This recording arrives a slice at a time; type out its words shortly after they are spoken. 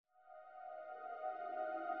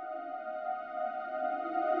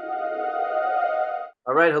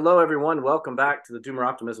All right, hello everyone. Welcome back to the Doomer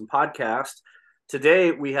Optimism podcast.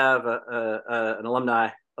 Today we have an alumni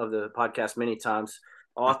of the podcast many times,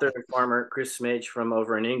 author and farmer Chris Smaje from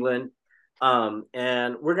over in England,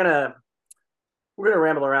 and we're gonna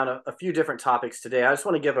ramble around a few different topics today. I just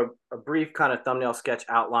want to give a brief kind of thumbnail sketch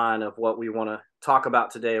outline of what we want to talk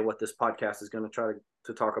about today, and what this podcast is going to try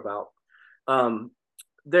to talk about. Um,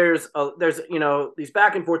 there's these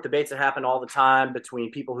back and forth debates that happen all the time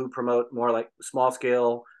between people who promote more like small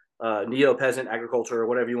scale neo peasant agriculture or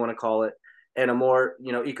whatever you want to call it, and a more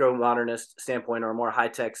eco modernist standpoint or a more high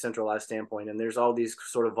tech centralized standpoint. And there's all these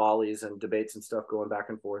sort of volleys and debates and stuff going back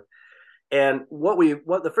and forth. And what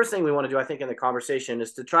the first thing we want to do, I think, in the conversation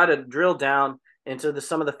is to try to drill down into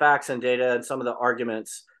some of the facts and data and some of the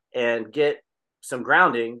arguments and get some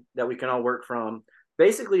grounding that we can all work from,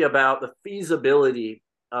 basically about the feasibility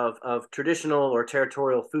of traditional or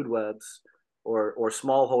territorial food webs or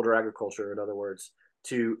smallholder agriculture, in other words,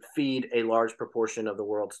 to feed a large proportion of the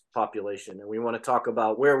world's population. And we want to talk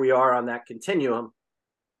about where we are on that continuum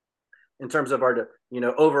in terms of our,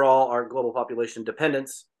 overall our global population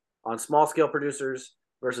dependence on small scale producers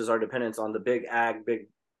versus our dependence on the big ag, big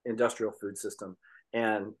industrial food system,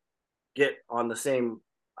 and get on the same,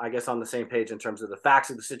 on the same page in terms of the facts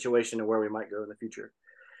of the situation and where we might go in the future.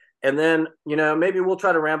 And then, maybe we'll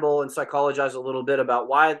try to ramble and psychologize a little bit about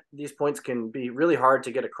why these points can be really hard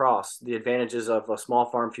to get across, the advantages of a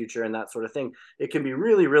small farm future and that sort of thing. It can be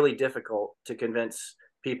really, really difficult to convince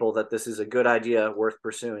people that this is a good idea worth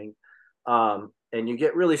pursuing. And you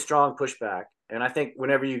get really strong pushback. And I think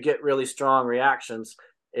whenever you get really strong reactions,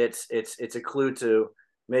 it's a clue to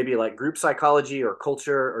maybe like group psychology or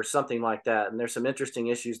culture or something like that. And there's some interesting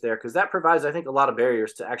issues there because that provides, I think, a lot of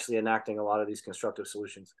barriers to actually enacting a lot of these constructive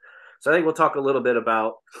solutions. So I think we'll talk a little bit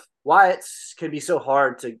about why it can be so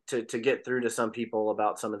hard to get through to some people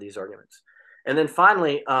about some of these arguments. And then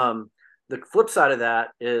finally, the flip side of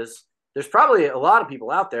that is there's probably a lot of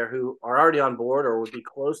people out there who are already on board or would be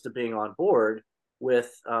close to being on board with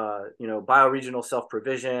bioregional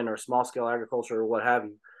self-provision or small-scale agriculture or what have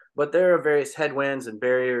you. But there are various headwinds and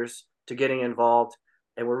barriers to getting involved,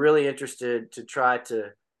 and we're really interested to try to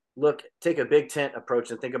take a big tent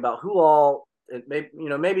approach and think about who all,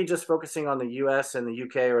 maybe just focusing on the U.S. and the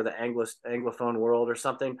U.K. or the Anglophone world or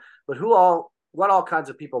something, but what all kinds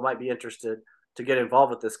of people might be interested to get involved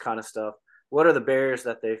with this kind of stuff. What are the barriers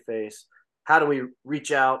that they face? How do we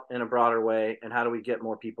reach out in a broader way, and how do we get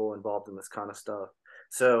more people involved in this kind of stuff?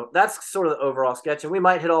 So that's sort of the overall sketch, and we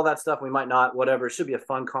might hit all that stuff, we might not, whatever. It should be a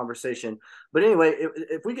fun conversation. But anyway,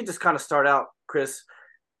 if we could just kind of start out, Chris,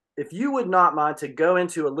 if you would not mind to go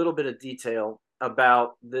into a little bit of detail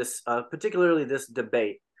about this, particularly this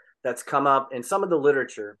debate that's come up in some of the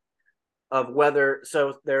literature of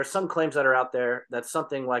so there are some claims that are out there that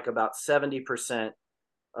something like about 70%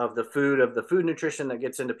 of the food nutrition that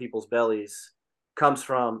gets into people's bellies comes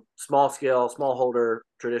from small scale, smallholder,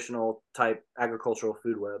 traditional type agricultural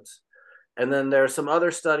food webs. And then there are some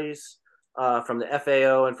other studies from the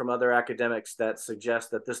FAO and from other academics that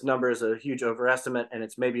suggest that this number is a huge overestimate and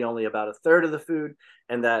it's maybe only about a third of the food.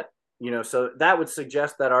 And that, so that would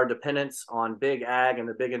suggest that our dependence on big ag and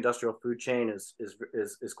the big industrial food chain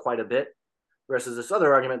is quite a bit, versus this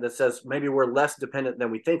other argument that says maybe we're less dependent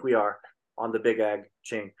than we think we are on the big ag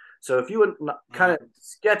chain. So if you would kind of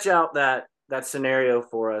sketch out that scenario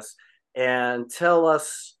for us and tell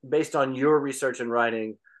us, based on your research and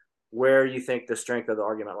writing, where you think the strength of the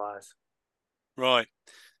argument lies. Right.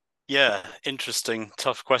 Yeah. Interesting.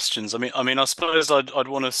 Tough questions. I suppose I'd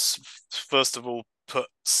want to first of all put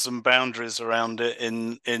some boundaries around it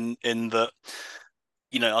in that,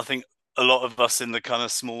 I think a lot of us in the kind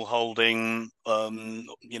of small holding,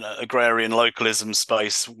 agrarian localism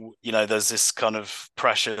space, there's this kind of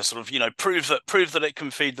pressure, sort of, prove that it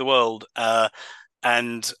can feed the world.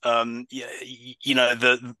 And the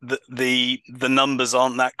numbers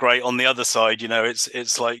aren't that great on the other side.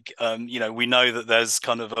 It's like we know that there's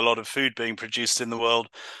kind of a lot of food being produced in the world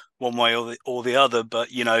one way or the other, but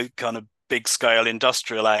kind of big scale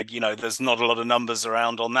industrial ag, there's not a lot of numbers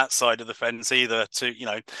around on that side of the fence either.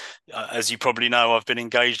 As you probably know, I've been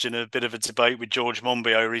engaged in a bit of a debate with George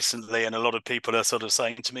Monbiot recently, and a lot of people are sort of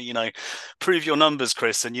saying to me, prove your numbers,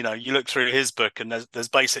 Chris. And you look through his book and there's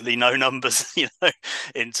basically no numbers,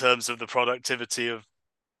 in terms of the productivity of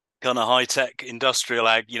kind of high tech industrial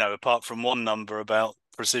ag, apart from one number about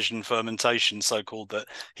precision fermentation, so called, that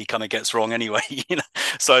he kind of gets wrong anyway.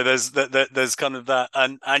 So there's kind of that,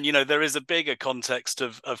 and there is a bigger context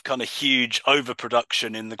of kind of huge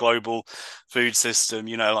overproduction in the global food system.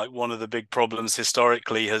 Like one of the big problems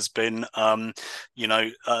historically has been,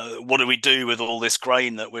 what do we do with all this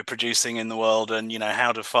grain that we're producing in the world, and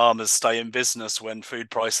how do farmers stay in business when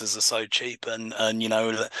food prices are so cheap, and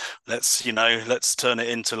let's turn it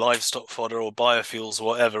into livestock fodder or biofuels or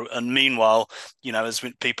whatever. And meanwhile, as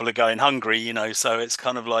people are going hungry, so it's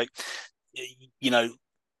kind of like,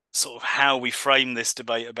 sort of how we frame this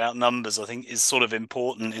debate about numbers, I think, is sort of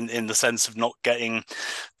important in the sense of not getting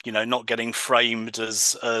framed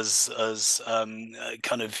as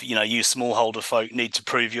kind of, you smallholder folk need to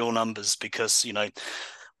prove your numbers, because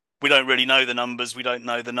we don't really know the numbers. We don't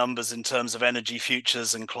know the numbers in terms of energy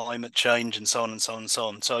futures and climate change and so on and so on and so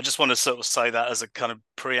on. So I just want to sort of say that as a kind of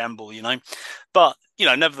preamble, but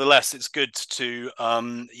nevertheless, it's good to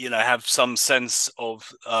have some sense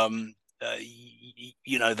of the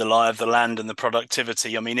lie of the land and the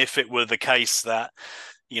productivity. I mean, if it were the case that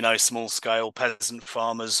small scale peasant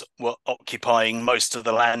farmers were occupying most of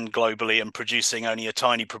the land globally and producing only a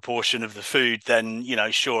tiny proportion of the food, then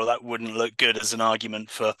sure, that wouldn't look good as an argument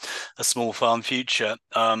for a small farm future.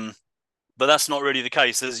 But that's not really the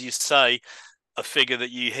case. As you say, a figure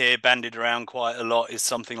that you hear bandied around quite a lot is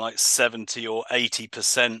something like 70 or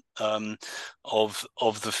 80% of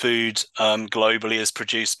the food globally is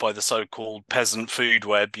produced by the so-called peasant food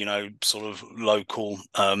web, sort of local,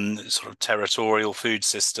 sort of territorial food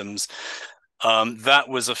systems. That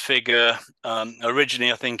was a figure,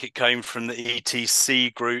 originally I think it came from the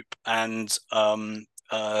ETC group, and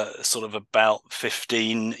sort of about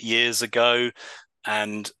 15 years ago,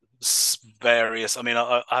 and various, I mean,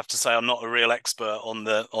 I have to say I'm not a real expert on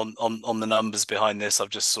the numbers behind this.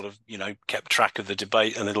 I've just sort of kept track of the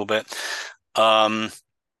debate a little bit.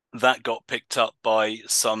 That got picked up by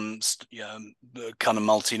some kind of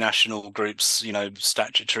multinational groups,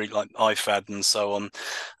 statutory, like IFAD and so on.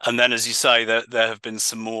 And then, as you say, there have been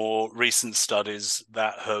some more recent studies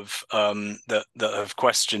that have that have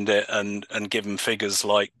questioned it and given figures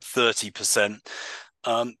like 30%.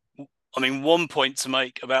 I mean, one point to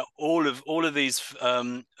make about all of these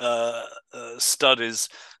studies,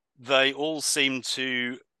 they all seem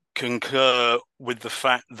to concur with the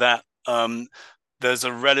fact that there's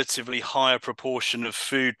a relatively higher proportion of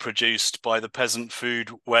food produced by the peasant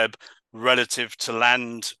food web relative to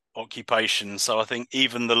land occupation. So I think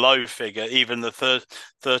even the low figure, even the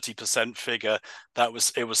 30% figure,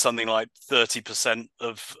 it was something like 30%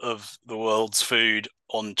 of the world's food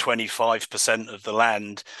on 25% of the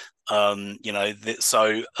land. So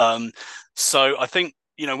I think,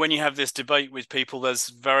 when you have this debate with people, there's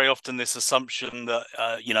very often this assumption that,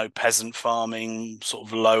 peasant farming, sort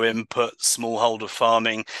of low input, smallholder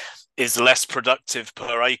farming is less productive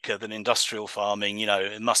per acre than industrial farming.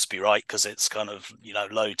 It must be right because it's kind of,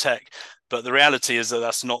 low tech. But the reality is that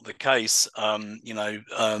that's not the case.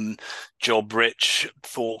 Job rich,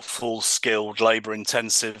 thoughtful, skilled, labor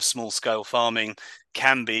intensive, small scale farming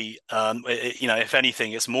can be, if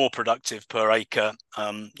anything, it's more productive per acre,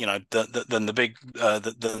 than the big,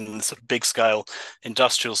 than the sort of big scale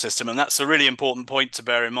industrial system. And that's a really important point to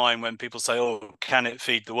bear in mind when people say, "Oh, can it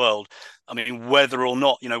feed the world?" I mean, whether or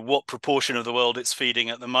not, what proportion of the world it's feeding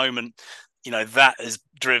at the moment, that is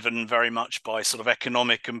driven very much by sort of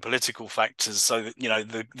economic and political factors. So,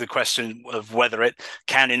 the question of whether it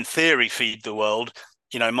can, in theory, feed the world,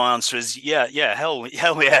 my answer is hell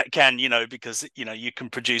yeah, it can, because, you can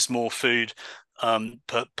produce more food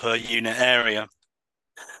per unit area.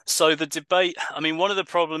 So the debate, I mean, one of the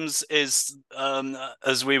problems is,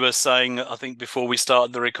 as we were saying, I think before we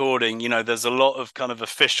started the recording, there's a lot of kind of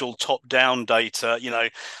official top-down data.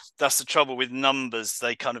 That's the trouble with numbers.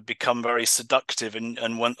 They kind of become very seductive.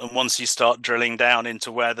 And once you start drilling down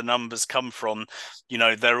into where the numbers come from,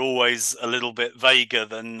 they're always a little bit vaguer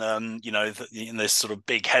than, this sort of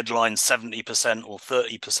big headline 70% or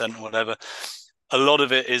 30% or whatever. A lot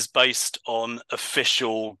of it is based on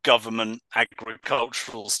official government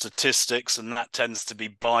agricultural statistics, and that tends to be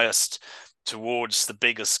biased towards the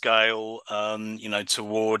bigger scale,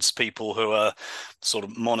 towards people who are sort of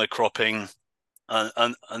monocropping.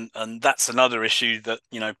 And that's another issue that,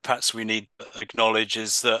 perhaps we need to acknowledge,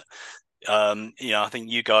 is that, I think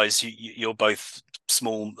you guys, you're both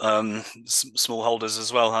small holders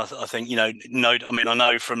as well. I think, I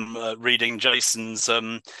know from reading Jason's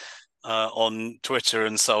on Twitter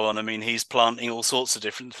and so on. I mean, he's planting all sorts of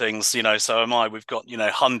different things, so am I. We've got,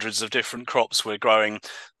 hundreds of different crops we're growing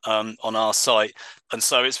on our site. And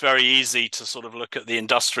so it's very easy to sort of look at the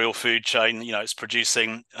industrial food chain. It's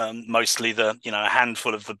producing mostly a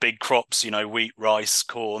handful of the big crops, wheat, rice,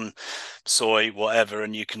 corn, soy, whatever.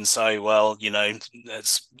 And you can say, well,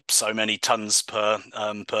 it's so many tons per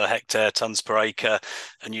hectare, tons per acre.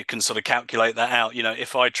 And you can sort of calculate that out.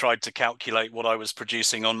 If I tried to calculate what I was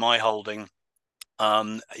producing on my holding,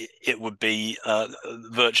 it would be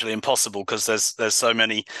virtually impossible, because there's so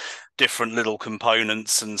many different little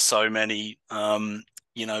components and so many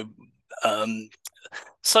you know um,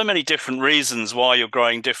 so many different reasons why you're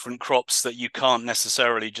growing different crops that you can't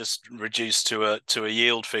necessarily just reduce to a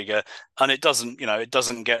yield figure. And it doesn't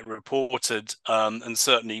get reported, and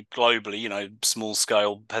certainly globally, small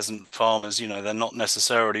scale peasant farmers, they're not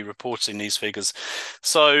necessarily reporting these figures.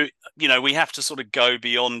 So we have to sort of go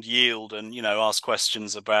beyond yield and ask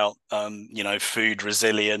questions about food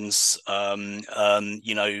resilience, seed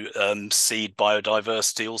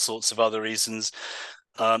biodiversity, all sorts of other reasons.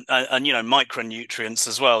 And micronutrients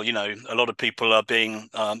as well. A lot of people are being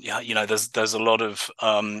there's a lot of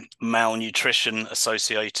malnutrition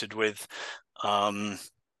associated with vitamin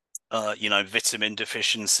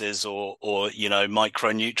deficiencies or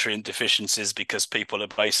micronutrient deficiencies, because people are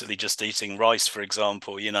basically just eating rice, for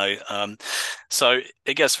example. So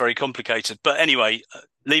it gets very complicated. But anyway,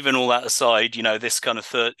 leaving all that aside, this kind of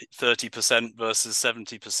 30% versus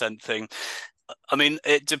 70% thing, I mean,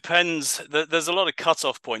 it depends. There's a lot of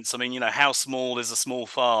cutoff points. I mean, how small is a small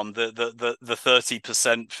farm? The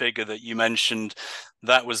 30% figure that you mentioned,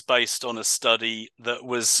 that was based on a study that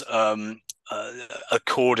was,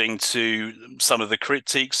 according to some of the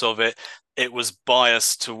critiques of it, it was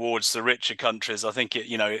biased towards the richer countries. I think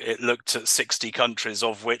it looked at 60 countries,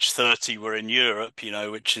 of which 30 were in Europe,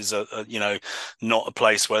 which is not a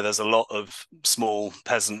place where there's a lot of small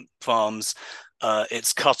peasant farms.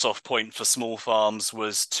 Its cutoff point for small farms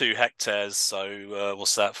was 2 hectares. So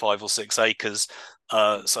what's that, 5 or 6 acres?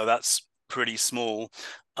 So that's pretty small.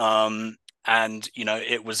 And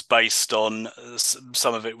it was based on,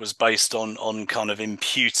 some of it was based on kind of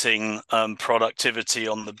imputing productivity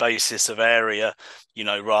on the basis of area,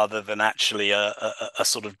 rather than actually a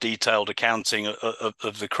sort of detailed accounting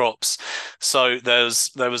of the crops. So there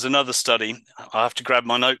was another study. I have to grab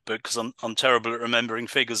my notebook because I'm terrible at remembering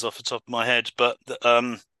figures off the top of my head. But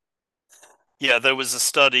yeah, there was a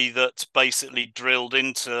study that basically drilled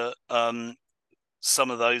into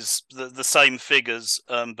some of those the same figures,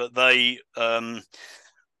 but they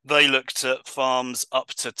looked at farms up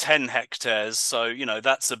to 10 hectares. So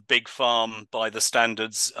that's a big farm by the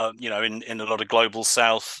standards. In a lot of global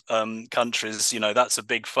south countries, that's a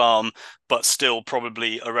big farm, but still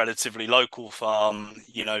probably a relatively local farm,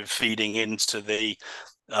 feeding into the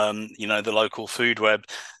the local food web.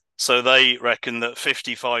 So they reckon that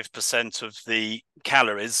 55% of the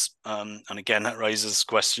calories, and again, that raises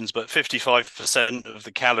questions, but 55% of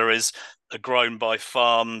the calories are grown by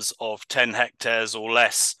farms of 10 hectares or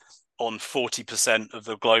less on 40% of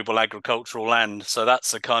the global agricultural land. So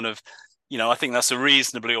that's a kind of, I think that's a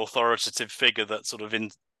reasonably authoritative figure that sort of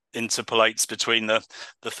interpolates between the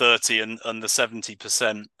 30 and the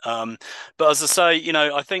 70%. But as I say,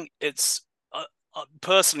 I think it's,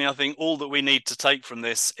 personally, I think all that we need to take from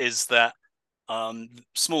this is that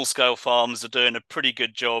small scale farms are doing a pretty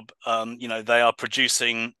good job. They are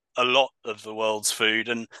producing a lot of the world's food.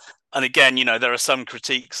 And again, there are some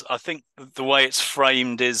critiques. I think the way it's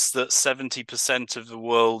framed is that 70% of the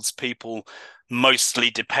world's people mostly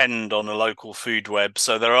depend on a local food web.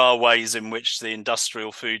 So there are ways in which the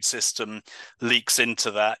industrial food system leaks into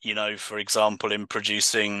that, for example, in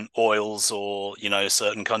producing oils or,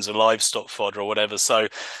 certain kinds of livestock fodder or whatever. So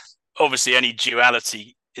obviously any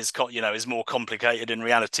duality is more complicated. In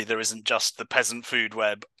reality, there isn't just the peasant food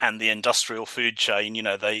web and the industrial food chain.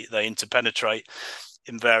 They interpenetrate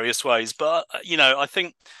in various ways. But I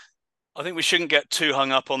think we shouldn't get too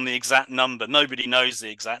hung up on the exact number. Nobody knows the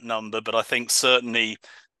exact number, but I think certainly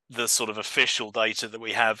the sort of official data that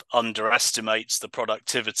we have underestimates the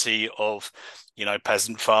productivity of,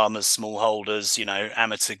 peasant farmers, smallholders,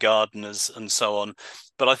 amateur gardeners, and so on.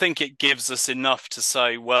 But I think it gives us enough to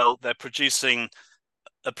say, well, they're producing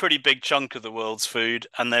a pretty big chunk of the world's food,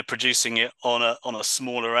 and they're producing it on a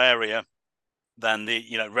smaller area than the,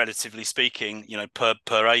 relatively speaking,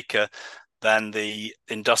 per acre, than the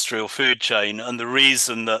industrial food chain. And the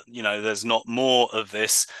reason that there's not more of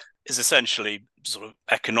this is essentially sort of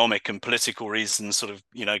economic and political reasons, sort of,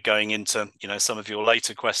 going into, some of your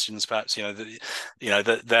later questions, perhaps,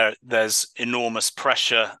 that there's enormous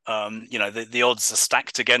pressure. The odds are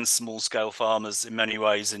stacked against small scale farmers in many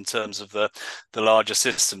ways in terms of the larger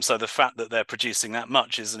system. So the fact that they're producing that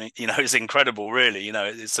much is incredible, really.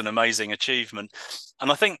 It's an amazing achievement.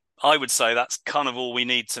 And I think I would say that's kind of all we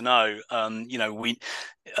need to know.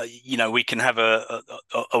 We can have a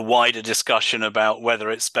wider discussion about whether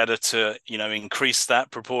it's better to, increase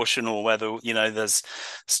that proportion, or whether, there's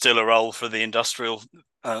still a role for the industrial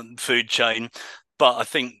food chain. But I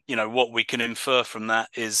think, what we can infer from that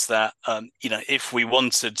is that, if we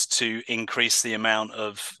wanted to increase the amount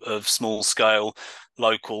of small scale,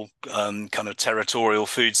 local, kind of territorial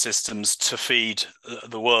food systems to feed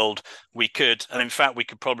the world, we could. And in fact, we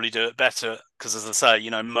could probably do it better because, as I say,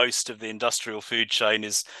 most of the industrial food chain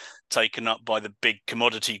is taken up by the big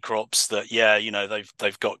commodity crops that,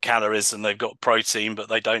 they've got calories and they've got protein, but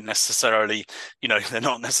they don't necessarily, they're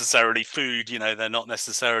not necessarily food, they're not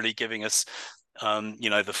necessarily giving us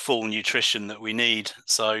the full nutrition that we need.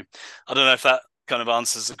 So I don't know if that kind of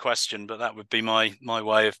answers the question, but that would be my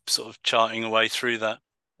way of sort of charting away through that.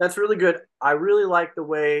 That's really good. I really like the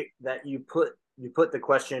way that you put the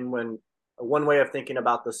question. When one way of thinking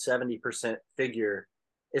about the 70% figure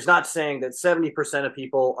is not saying that 70% of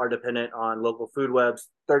people are dependent on local food webs,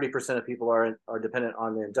 30% of people are dependent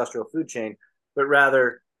on the industrial food chain, but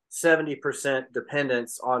rather 70%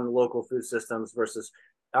 dependence on local food systems versus.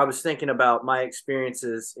 I was thinking about my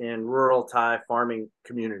experiences in rural Thai farming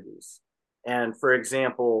communities. And for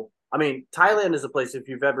example, I mean, Thailand is a place, if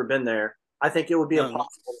you've ever been there, I think it would be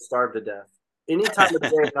impossible to starve to death. Any time of the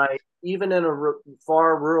day or night, even in a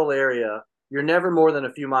far rural area, you're never more than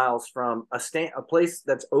a few miles from a place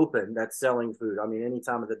that's open, that's selling food. I mean, any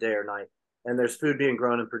time of the day or night. And there's food being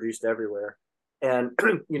grown and produced everywhere. And,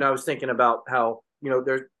 I was thinking about how,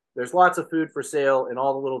 there's lots of food for sale in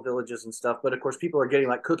all the little villages and stuff, but of course people are getting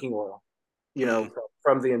like cooking oil,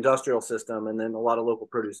 from the industrial system, and then a lot of local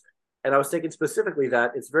produce. And I was thinking specifically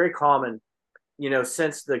that it's very common,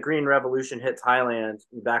 since the Green Revolution hit Thailand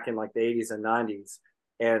back in like the 80s and 90s,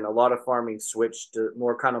 and a lot of farming switched to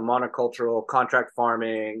more kind of monocultural contract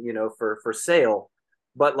farming, for sale.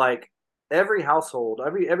 But like every household,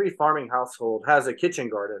 every farming household has a kitchen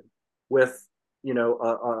garden with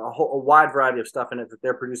a wide variety of stuff in it that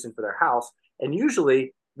they're producing for their house. And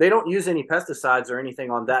usually they don't use any pesticides or anything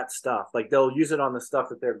on that stuff. Like they'll use it on the stuff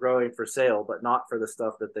that they're growing for sale, but not for the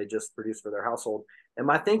stuff that they just produce for their household. And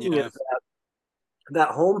my thinking is that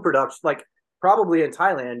home production, like probably in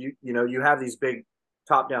Thailand, you have these big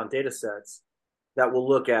top-down data sets that will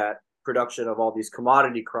look at production of all these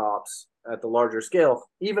commodity crops at the larger scale,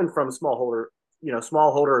 even from smallholder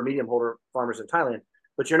or medium holder farmers in Thailand.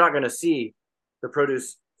 But you're not going to see the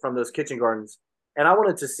produce from those kitchen gardens. And I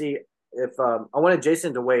wanted to see if I wanted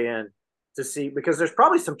Jason to weigh in to see, because there's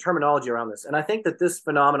probably some terminology around this. And I think that this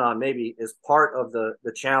phenomenon maybe is part of the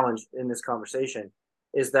challenge in this conversation,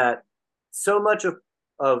 is that so much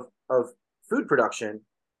of food production,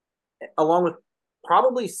 along with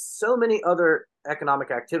probably so many other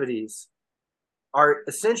economic activities, are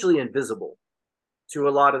essentially invisible to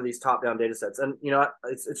a lot of these top-down data sets. And,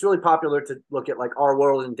 it's really popular to look at like Our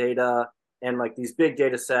World in Data and like these big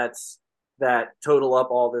data sets that total up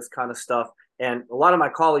all this kind of stuff. And a lot of my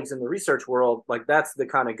colleagues in the research world, like that's the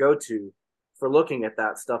kind of go-to for looking at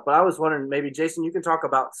that stuff. But I was wondering, maybe Jason, you can talk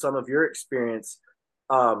about some of your experience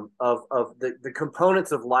of the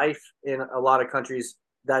components of life in a lot of countries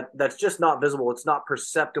that's just not visible. It's not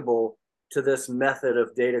perceptible to this method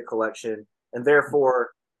of data collection. And therefore,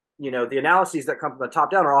 the analyses that come from the top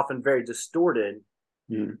down are often very distorted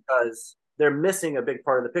because they're missing a big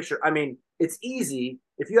part of the picture. I mean, it's easy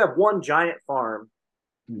if you have one giant farm,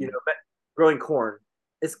 growing corn.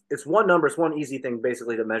 It's one number. It's one easy thing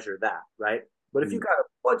basically to measure that, right? But if you got a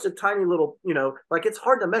bunch of tiny little, like it's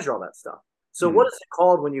hard to measure all that stuff. So what is it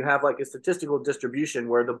called when you have like a statistical distribution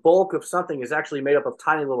where the bulk of something is actually made up of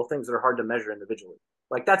tiny little things that are hard to measure individually?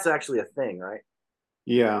 Like that's actually a thing, right?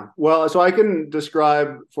 Yeah. Well, so I can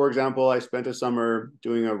describe, for example, I spent a summer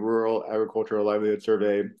doing a rural agricultural livelihood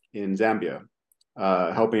survey in Zambia,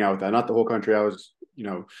 helping out with that. Not the whole country. I was,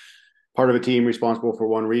 part of a team responsible for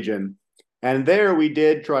one region. And there we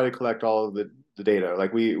did try to collect all of the data.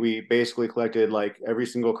 Like we basically collected like every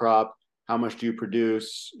single crop, how much do you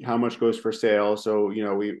produce, how much goes for sale. So,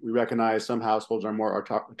 we recognize some households are more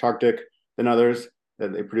autarkic than others,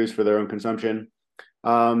 that they produce for their own consumption.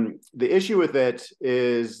 The issue with it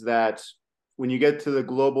is that when you get to the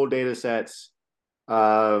global data sets,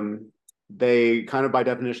 they kind of by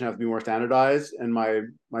definition have to be more standardized. And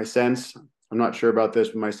my sense, I'm not sure about this,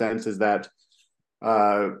 but my sense is that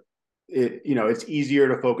it's easier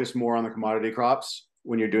to focus more on the commodity crops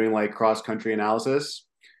when you're doing like cross-country analysis.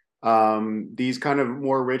 These kind of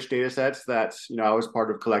more rich data sets that I was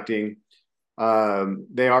part of collecting,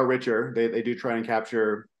 they are richer. They do try and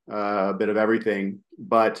capture a bit of everything,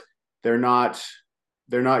 but they're not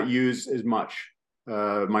used as much.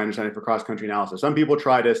 My understanding for cross-country analysis. Some people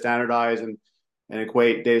try to standardize and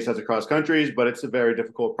equate data sets across countries, but it's a very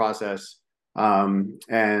difficult process.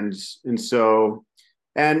 And so,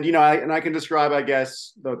 and I can describe, I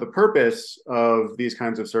guess, the purpose of these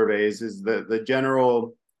kinds of surveys is the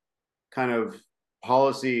general kind of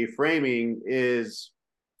policy framing is,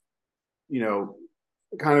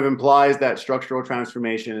 kind of implies that structural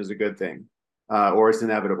transformation is a good thing, or it's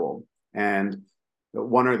inevitable, and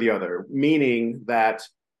one or the other, meaning that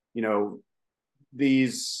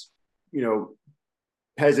these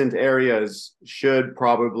peasant areas should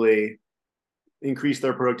probably increase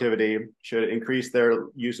their productivity, should increase their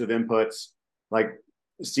use of inputs like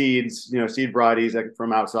seeds, seed varieties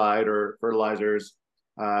from outside, or fertilizers,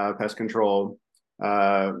 pest control,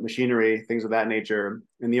 machinery, things of that nature.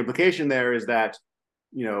 And the implication there is that,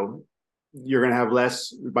 you're going to have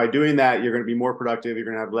less, by doing that, you're going to be more productive. You're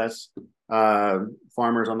going to have less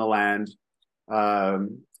farmers on the land,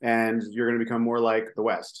 and you're going to become more like the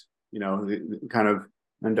West, the kind of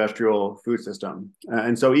industrial food system.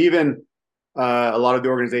 And so even a lot of the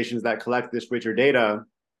organizations that collect this richer data,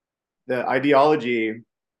 the ideology,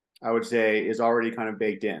 I would say, is already kind of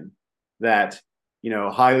baked in that,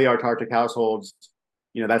 highly autarkic households,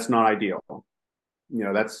 that's not ideal.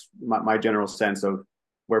 That's my general sense of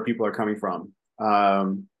where people are coming from. So I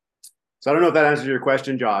don't know if that answers your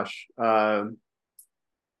question, Josh. That's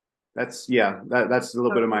a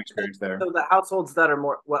little bit of my experience there. So the households that are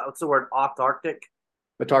more, what's the word, autarkic?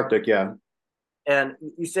 Autarkic, yeah. And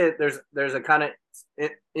you say there's a kind of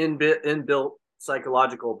inbuilt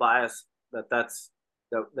psychological bias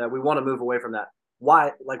that we want to move away from that.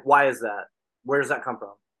 Why? Like, why is that? Where does that come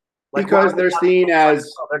from? Like, because they're seen as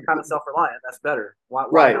they're kind of self-reliant. That's better. Why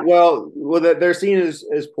right. not? Well, they're seen as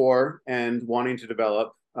poor and wanting to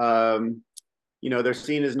develop. They're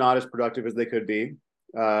seen as not as productive as they could be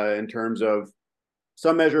in terms of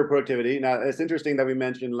some measure of productivity. Now, it's interesting that we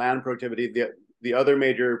mentioned land productivity. The other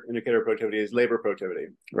major indicator of productivity is labor productivity,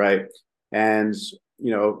 right? And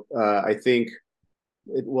I think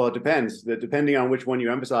it depends. Depending on which one you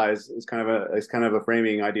emphasize is kind of a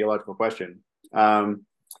framing ideological question.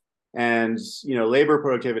 And labor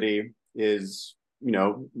productivity is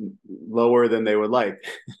lower than they would like,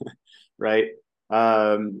 right?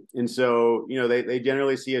 And so they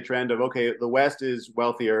generally see a trend of, okay, the West is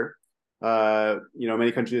wealthier.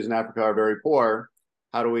 Many countries in Africa are very poor.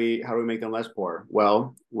 How do we make them less poor?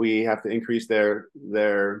 Well, we have to increase their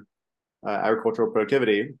agricultural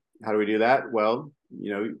productivity. How do we do that? Well,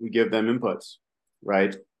 we give them inputs,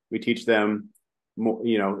 right? We teach them,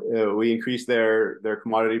 we increase their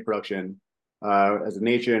commodity production. As a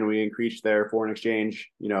nation, we increase their foreign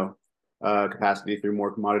exchange, capacity through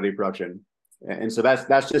more commodity production. And so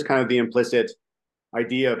that's just kind of the implicit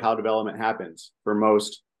idea of how development happens for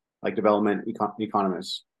most like development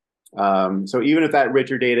economists. So even if that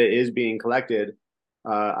richer data is being collected,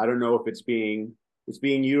 I don't know if it's being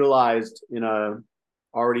utilized in a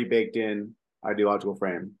already baked in ideological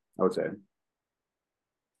frame, I would say.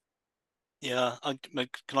 Yeah,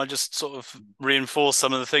 can I just sort of reinforce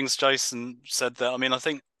some of the things Jason said there? I mean, I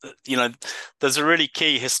think there's a really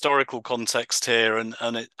key historical context here, and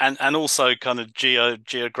also kind of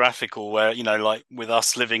geographical, where like with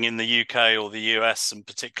us living in the UK or the US, and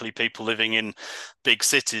particularly people living in big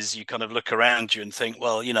cities, you kind of look around you and think,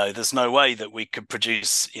 well, there's no way that we could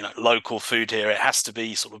produce local food here. It has to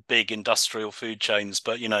be sort of big industrial food chains.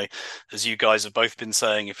 But as you guys have both been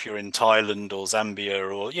saying, if you're in Thailand or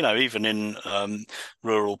Zambia, or even in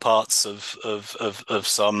rural parts of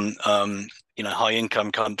some high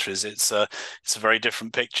income countries, it's a very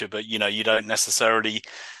different picture. But you don't necessarily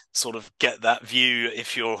sort of get that view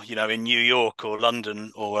if you're in New York or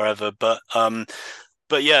London or wherever. But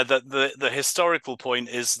yeah, the historical point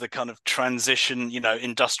is the kind of transition,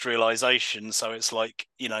 industrialization. So it's like,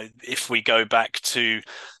 if we go back to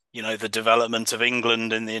the development of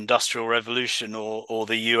England in the Industrial Revolution, or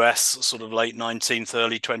the US sort of late 19th,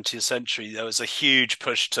 early 20th century, there was a huge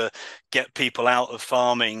push to get people out of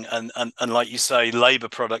farming, and like you say, labor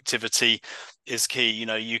productivity is key.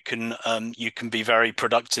 You can be very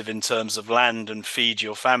productive in terms of land and feed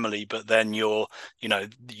your family, but then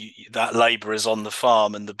that labor is on the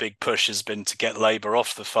farm, and the big push has been to get labor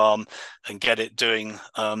off the farm and get it doing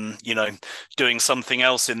doing something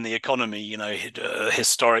else in the economy,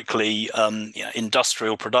 historically,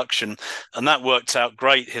 industrial production. And that worked out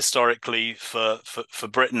great historically for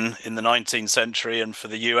Britain in the 19th century and for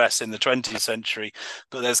the US in the 20th century.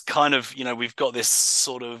 But there's kind of, we've got this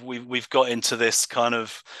sort of, we've got into this kind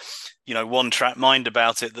of, one track mind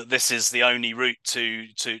about it, that this is the only route to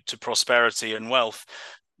prosperity and wealth.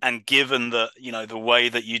 And given that, the way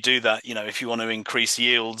that you do that, if you want to increase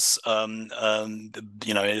yields, by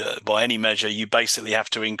any measure, you basically have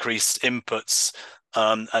to increase inputs.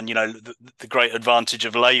 And the great advantage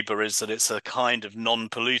of labor is that it's a kind of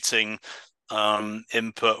non-polluting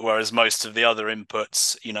input, whereas most of the other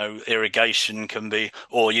inputs, irrigation can be,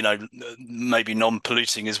 or maybe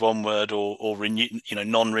non-polluting is one word, or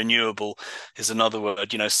non-renewable is another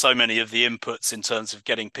word. So many of the inputs in terms of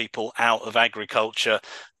getting people out of agriculture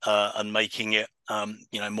and making it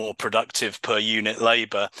more productive per unit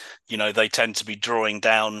labor, they tend to be drawing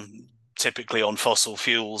down typically on fossil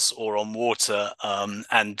fuels or on water,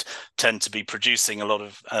 and tend to be producing a lot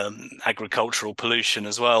of agricultural pollution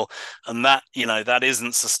as well. And that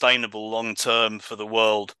isn't sustainable long term for the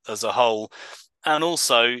world as a whole. And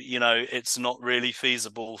also, it's not really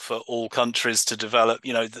feasible for all countries to develop.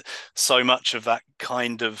 So much of that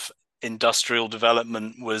kind of industrial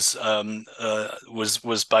development was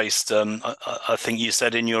based. I think you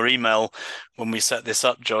said in your email when we set this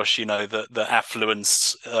up, Josh, that the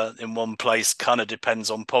affluence in one place kind of depends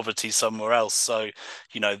on poverty somewhere else. So,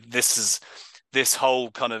 this whole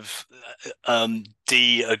kind of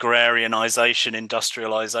de-agrarianization,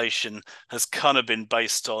 industrialization has kind of been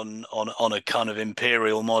based on a kind of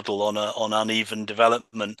imperial model, on uneven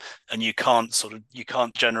development, and you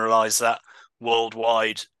can't generalize that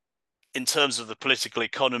worldwide in terms of the political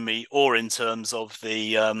economy, or in terms of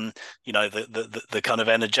the the kind of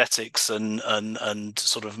energetics and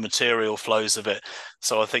sort of material flows of it.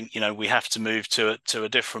 So I think we have to move to a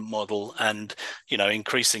different model, and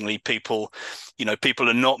increasingly people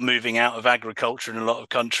are not moving out of agriculture in a lot of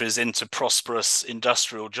countries into prosperous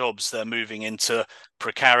industrial jobs. They're moving into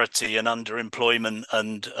precarity and underemployment,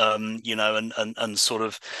 and and sort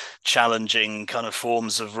of challenging kind of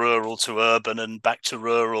forms of rural to urban and back to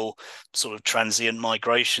rural, sort of transient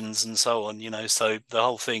migrations and so on. So the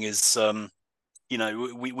whole thing is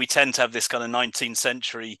we tend to have this kind of 19th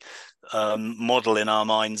century model in our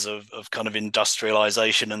minds of kind of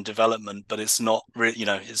industrialization and development, but it's not really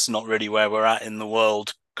it's not really where we're at in the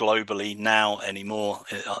world globally now anymore,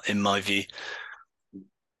 in my view.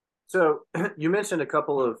 So you mentioned a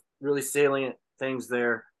couple of really salient things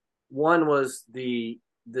there. One was the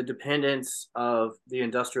dependence of the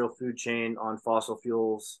industrial food chain on fossil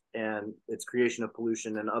fuels and its creation of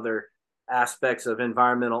pollution and other aspects of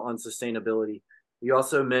environmental unsustainability. You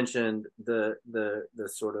also mentioned the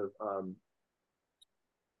sort of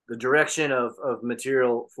the direction of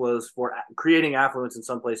material flows for creating affluence in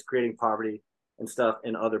some place, creating poverty and stuff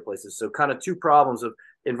in other places. So kind of two problems of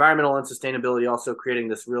environmental unsustainability, also creating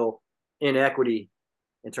this real inequity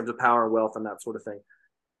in terms of power and wealth and that sort of thing.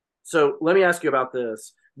 So let me ask you about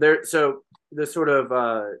this. So the sort of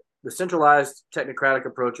the centralized technocratic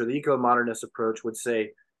approach, or the eco-modernist approach, would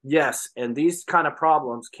say yes, and these kind of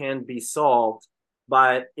problems can be solved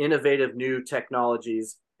by innovative new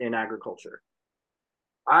technologies in agriculture.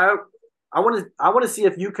 I want to see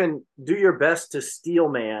if you can do your best to steel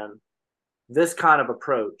man this kind of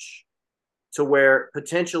approach, to where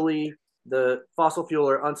potentially the fossil fuel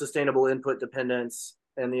or unsustainable input dependence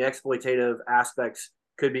and the exploitative aspects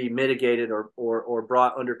could be mitigated or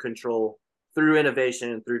brought under control through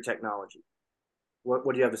innovation and through technology. What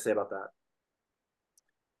do you have to say about that?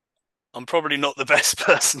 I'm probably not the best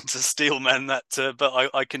person to steelman that, but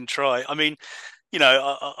I can try. I mean,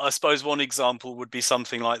 I suppose one example would be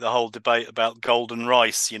something like the whole debate about golden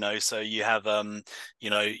rice. So you have,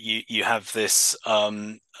 you have this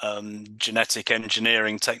genetic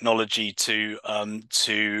engineering technology to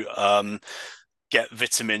get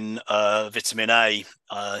vitamin A,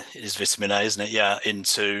 is vitamin A, isn't it? Yeah,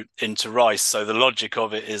 into rice. So the logic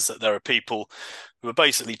of it is that there are people who are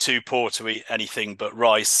basically too poor to eat anything but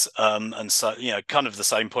rice, and so kind of the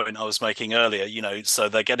same point I was making earlier. So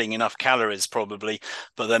they're getting enough calories probably,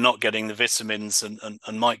 but they're not getting the vitamins and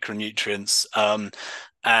micronutrients.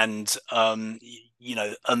 And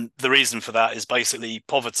the reason for that is basically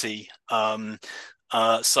poverty.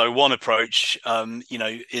 So one approach,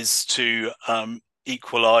 is to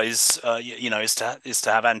equalize, is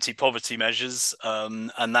to have anti-poverty measures,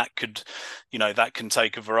 and that could, that can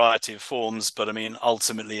take a variety of forms. But I mean,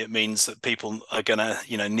 ultimately, it means that people are going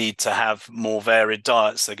to, need to have more varied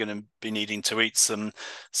diets. They're going to be needing to eat some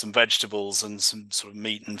vegetables and some sort of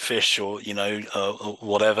meat and fish, or or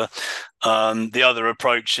whatever. The other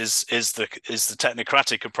approach is the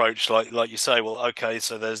technocratic approach, like you say. Well, okay,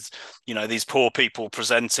 so there's these poor people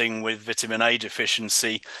presenting with vitamin A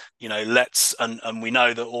deficiency. And we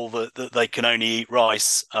know that they can only eat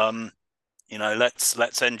rice.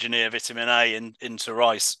 Let's engineer vitamin A into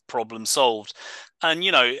rice. Problem solved. And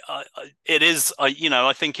I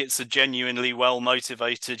think it's a genuinely well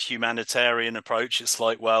motivated humanitarian approach. It's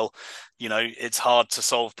like, well, it's hard to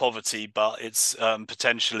solve poverty, but it's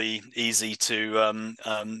potentially easy to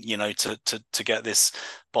get this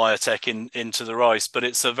biotech into the rice. But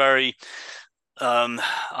it's a very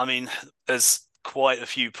I mean, there's quite a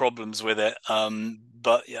few problems with it.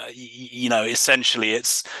 But essentially,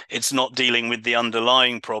 it's not dealing with the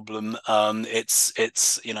underlying problem. It's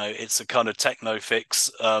a kind of techno fix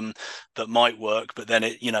that might work, but then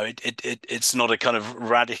it's not a kind of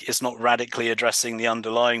it's not radically addressing the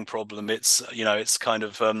underlying problem. It's kind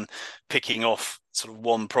of picking off sort of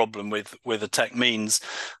one problem with a tech means.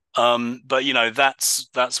 But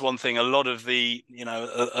that's one thing. A lot of the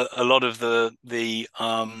a lot of the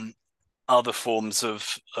other forms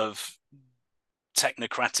of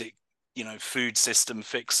technocratic food system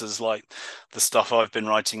fixes, like the stuff I've been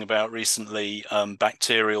writing about recently,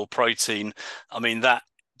 bacterial protein. I mean, that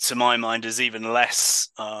to my mind is even less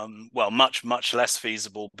much less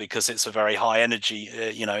feasible, because it's a very high energy.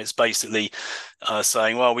 It's basically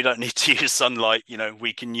saying, well, we don't need to use sunlight,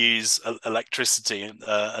 we can use electricity,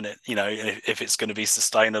 and if it's going to be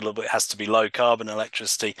sustainable, it has to be low carbon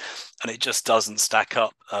electricity, and it just doesn't stack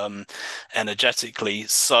up energetically.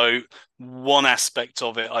 So one aspect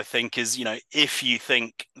of it, I think, is if you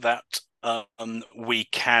think that we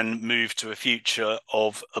can move to a future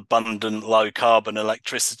of abundant low carbon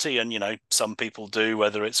electricity, and some people do,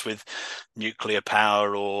 whether it's with nuclear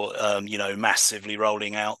power or massively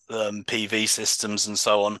rolling out PV systems and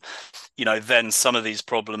so on, then some of these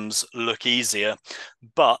problems look easier.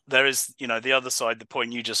 But there is the other side, the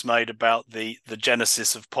point you just made about the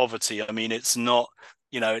genesis of poverty. I mean, it's not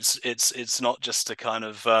it's not just a kind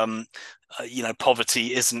of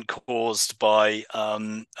poverty isn't caused by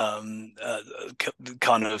kind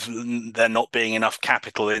of there not being enough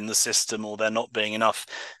capital in the system, or there not being enough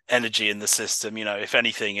energy in the system. If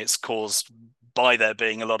anything, it's caused by there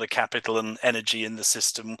being a lot of capital and energy in the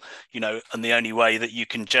system, and the only way that you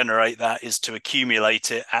can generate that is to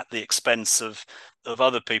accumulate it at the expense of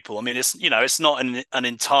other people. I mean, it's not an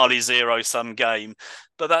entirely zero sum game,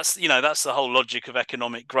 but that's the whole logic of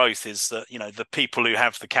economic growth, is that the people who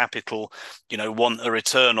have the capital want a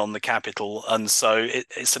return on the capital, and so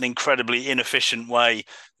it's an incredibly inefficient way of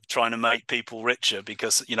trying to make people richer,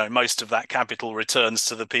 because most of that capital returns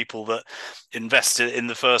to the people that invested in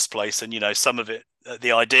the first place. And some of it,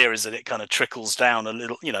 the idea is that it kind of trickles down a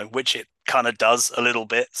little, which it kind of does a little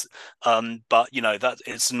bit, but that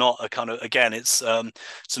it's not a kind of, again, it's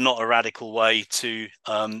not a radical way to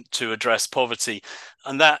address poverty.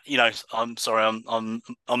 And that, I'm sorry, I'm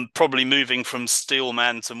probably moving from steel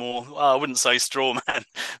man to more, well, I wouldn't say straw man,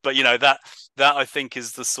 but that I think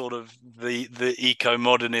is the sort of the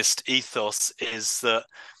eco-modernist ethos, is that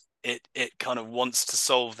it kind of wants to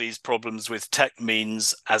solve these problems with tech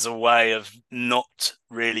means as a way of not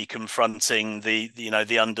really confronting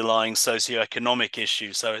the underlying socioeconomic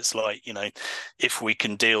issue. So it's like, if we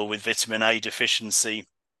can deal with vitamin A deficiency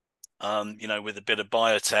with a bit of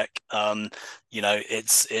biotech,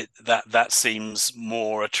 that seems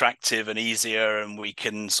more attractive and easier, and we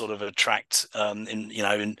can sort of attract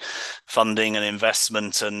in funding and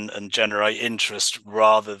investment and generate interest,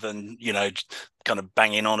 rather than kind of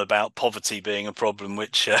banging on about poverty being a problem,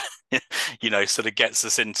 which sort of gets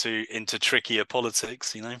us into trickier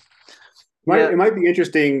politics. It might be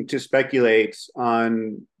interesting to speculate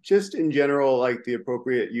on, just in general, like the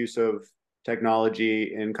appropriate use of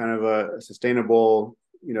technology in kind of a sustainable,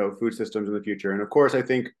 food systems in the future. And of course, I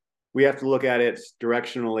think we have to look at it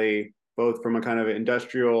directionally, both from a kind of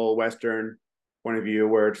industrial Western point of view,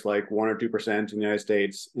 where it's like 1 or 2% in the United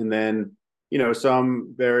States, and then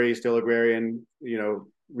some very still agrarian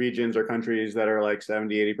regions or countries that are like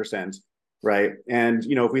 70-80%, right? And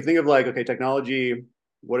if we think of like, okay, technology,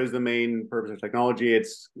 what is the main purpose of technology?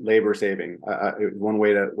 It's labor saving. One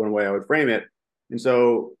way I would frame it. And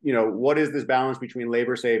so, what is this balance between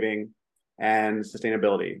labor saving and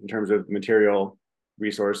sustainability in terms of material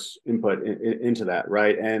resource input into that,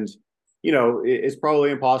 right? And it's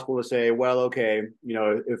probably impossible to say, well, okay,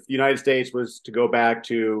 if the United States was to go back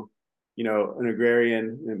to, an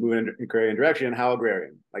agrarian, move in an agrarian direction, how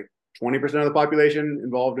agrarian? Like 20% of the population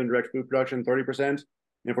involved in direct food production, 30%. And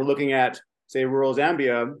if we're looking at, say, rural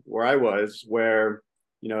Zambia, where I was, where,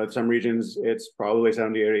 in some regions, it's probably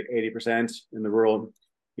 70 or 80% in the rural,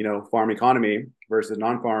 farm economy versus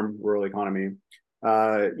non-farm rural economy.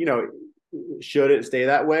 Should it stay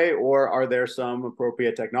that way, or are there some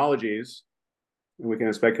appropriate technologies? And we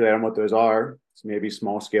can speculate on what those are. So maybe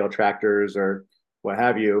small scale tractors or what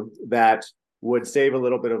have you that would save a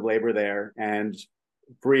little bit of labor there and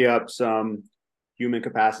free up some human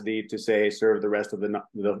capacity to, say, serve the rest of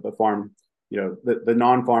the farm, the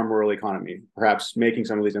non-farm rural economy, perhaps making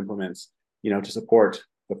some of these implements, to support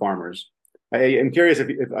the farmers. I'm curious if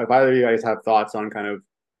either of you guys have thoughts on kind of,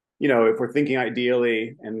 if we're thinking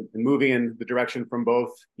ideally and moving in the direction from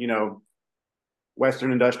both,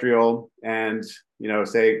 Western industrial and,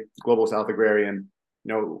 say, global South agrarian,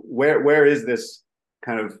 where is this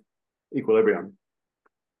kind of equilibrium?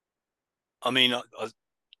 I mean,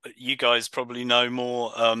 you guys probably know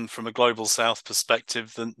more from a global South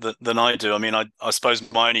perspective than I do. I mean, I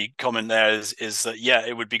suppose my only comment there is that, yeah,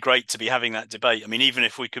 it would be great to be having that debate. I mean, even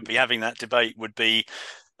if we could be having that debate, would be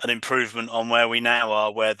an improvement on where we now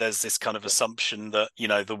are, where there's this kind of assumption that,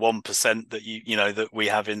 the 1% that that we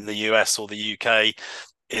have in the US or the UK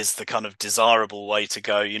is the kind of desirable way to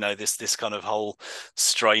go. This kind of whole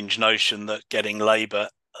strange notion that getting labor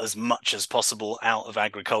as much as possible out of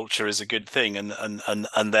agriculture is a good thing, and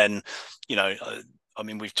then I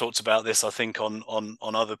mean, we've talked about this, I think, on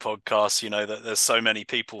other podcasts, that there's so many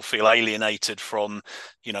people feel alienated from,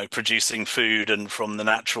 producing food and from the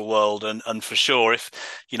natural world. And for sure,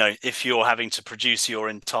 if you're having to produce your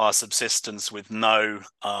entire subsistence with no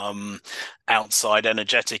outside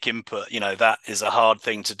energetic input, that is a hard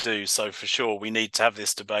thing to do. So for sure, we need to have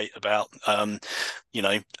this debate about, I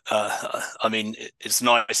mean, it's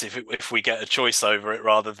nice if we get a choice over it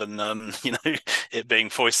rather than, it being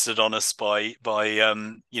foisted on us by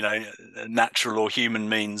natural or human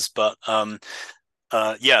means. But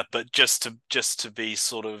but just to be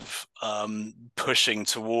sort of pushing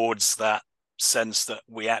towards that sense that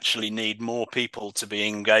we actually need more people to be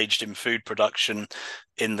engaged in food production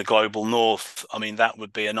in the global north. I mean, that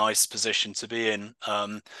would be a nice position to be in.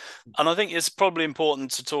 And I think it's probably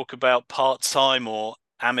important to talk about part-time or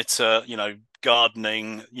amateur,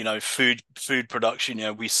 gardening, food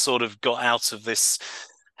production. We sort of got out of this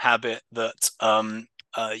habit that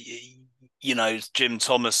Jim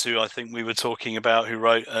Thomas, who I think we were talking about, who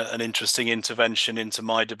wrote an interesting intervention into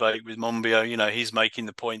my debate with Monbiot, he's making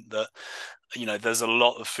the point that there's a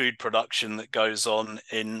lot of food production that goes on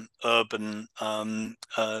in urban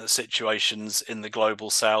situations in the global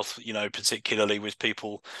South, particularly with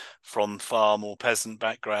people from farm or peasant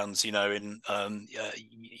backgrounds, in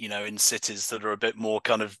cities that are a bit more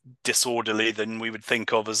kind of disorderly than we would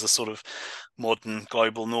think of as a sort of modern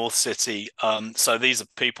global North city. So these are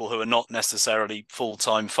people who are not necessarily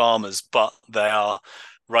full-time farmers, but they are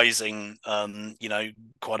raising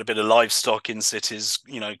quite a bit of livestock in cities,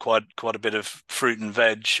 quite a bit of fruit and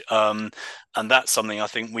veg, and that's something I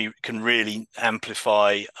think we can really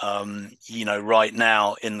amplify right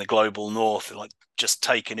now in the global north. Like, just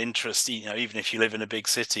take an interest, even if you live in a big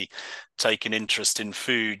city, take an interest in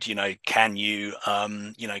food. Can you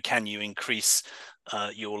increase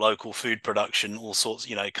your local food production, all sorts,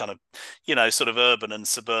 sort of urban and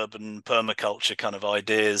suburban permaculture kind of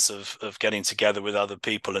ideas of getting together with other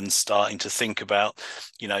people and starting to think about,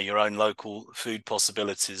 your own local food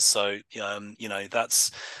possibilities. So,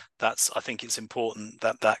 that's I think it's important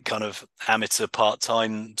that kind of amateur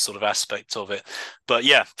part-time sort of aspect of it. But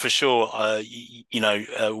yeah, for sure,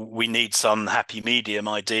 we need some happy medium,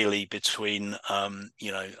 ideally, between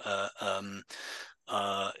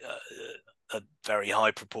a very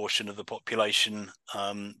high proportion of the population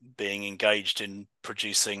being engaged in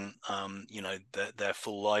producing, their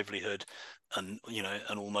full livelihood, and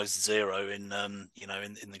and almost zero in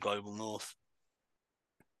the global north.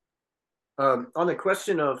 On the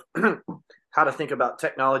question of how to think about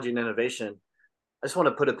technology and innovation, I just want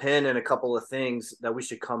to put a pin in a couple of things that we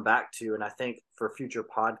should come back to, and I think for future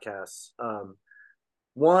podcasts.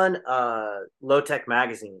 One, Low Tech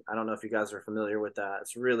Magazine. I don't know if you guys are familiar with that.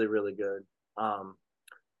 It's really, really good. A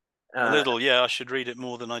little, yeah. I should read it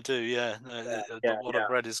more than I do. Yeah, what I've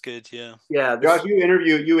read is good. Yeah. Yeah. Josh, you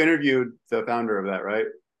interviewed the founder of that, right?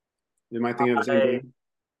 Am I thinking of the same thing?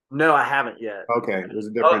 No, I haven't yet. Okay, it was a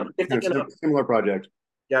different, similar project.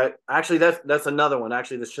 Yeah, actually, that's another one.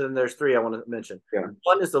 Actually, there's three I want to mention. Yeah.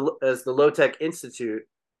 One is the Low Tech Institute,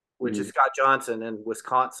 which is Scott Johnson in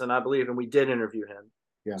Wisconsin, I believe, and we did interview him.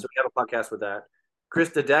 Yeah. So we have a podcast with that.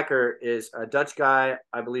 Chris de Decker is a Dutch guy,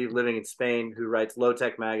 I believe, living in Spain, who writes Low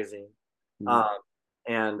Tech Magazine.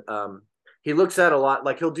 And he looks at a lot,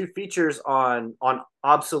 like he'll do features on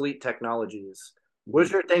obsolete technologies,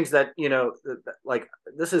 which are things that, you know, like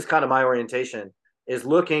this is kind of my orientation, is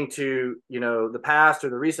looking to, you know, the past or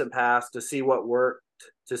the recent past to see what worked,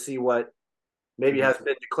 to see what maybe has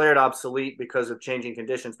been declared obsolete because of changing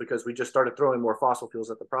conditions, because we just started throwing more fossil fuels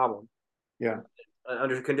at the problem. Yeah.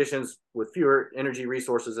 Under conditions with fewer energy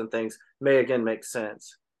resources and things may again make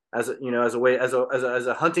sense as a, you know, as a way, as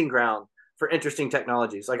a hunting ground for interesting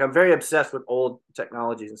technologies. Like I'm very obsessed with old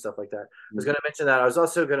technologies and stuff like that. I was going to mention that. I was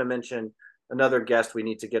also going to mention another guest we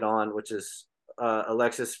need to get on, which is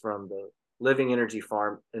Alexis from the Living Energy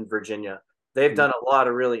Farm in Virginia. They've done a lot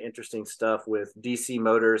of really interesting stuff with DC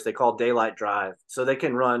motors. They call daylight drive. So they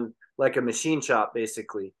can run like a machine shop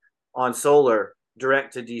basically on solar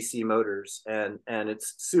direct to DC motors. And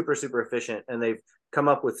it's super, super efficient. And they've come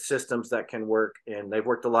up with systems that can work. And they've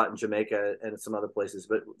worked a lot in Jamaica and some other places.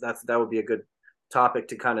 But that would be a good topic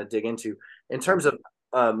to kind of dig into. In terms of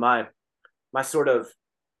my sort of,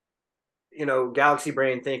 you know, galaxy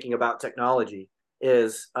brain thinking about technology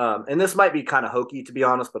is, and this might be kind of hokey to be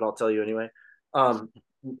honest, but I'll tell you anyway.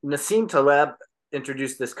 Nassim Taleb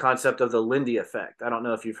introduced this concept of the Lindy effect. I don't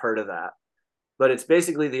know if you've heard of that, but it's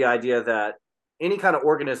basically the idea that any kind of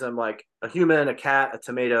organism, like a human, a cat, a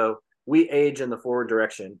tomato, we age in the forward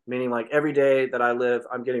direction, meaning like every day that I live,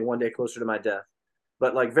 I'm getting one day closer to my death.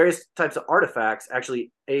 But like various types of artifacts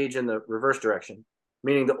actually age in the reverse direction,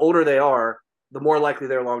 meaning the older they are, the more likely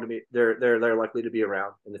they're likely to be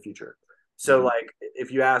around in the future. So like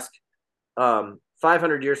if you ask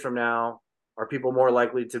 500 years from now, are people more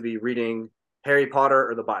likely to be reading Harry Potter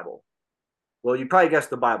or the Bible? Well, you probably guess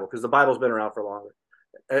the Bible because the Bible's been around for longer.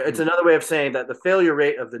 It's another way of saying that the failure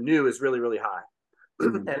rate of the new is really, really high.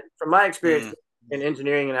 And from my experience in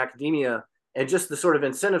engineering and academia, and just the sort of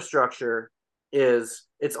incentive structure is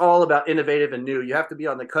it's all about innovative and new. You have to be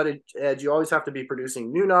on the cutting edge. You always have to be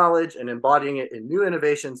producing new knowledge and embodying it in new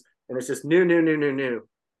innovations. And it's just new.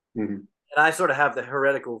 And I sort of have the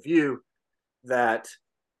heretical view that,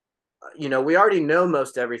 you know, we already know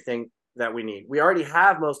most everything that we need. We already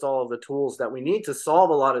have most all of the tools that we need to solve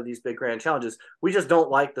a lot of these big grand challenges. We just don't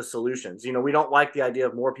like the solutions. You know, we don't like the idea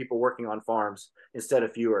of more people working on farms instead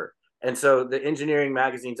of fewer. And so the engineering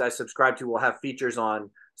magazines I subscribe to will have features on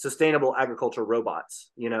sustainable agriculture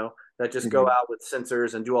robots, you know, that just go out with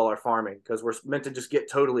sensors and do all our farming because we're meant to just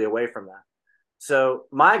get totally away from that. So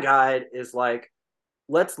my guide is like,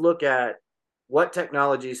 let's look at what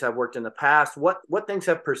technologies have worked in the past, what things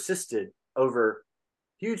have persisted over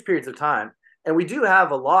huge periods of time. And we do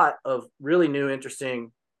have a lot of really new,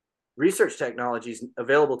 interesting research technologies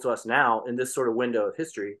available to us now in this sort of window of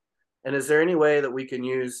history. And is there any way that we can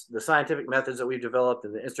use the scientific methods that we've developed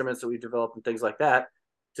and the instruments that we've developed and things like that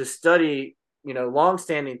to study, you know,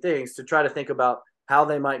 longstanding things to try to think about how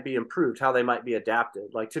they might be improved, how they might be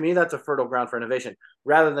adapted? Like, to me, that's a fertile ground for innovation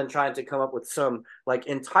rather than trying to come up with some like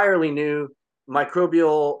entirely new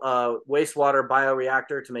microbial wastewater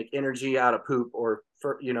bioreactor to make energy out of poop or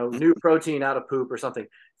for, you know, new protein out of poop or something.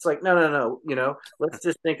 It's like, no, you know, let's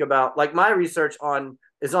just think about like my research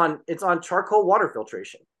it's on charcoal water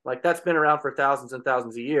filtration. Like that's been around for thousands and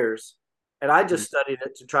thousands of years. And I just studied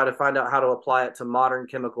it to try to find out how to apply it to modern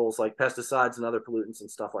chemicals like pesticides and other pollutants and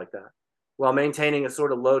stuff like that, while maintaining a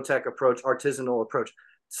sort of low tech approach, artisanal approach.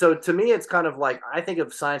 So to me, it's kind of like, I think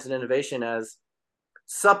of science and innovation as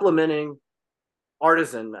supplementing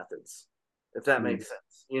artisan methods, if that makes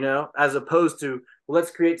sense, you know, as opposed to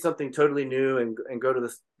let's create something totally new and go to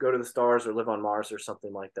the stars or live on Mars or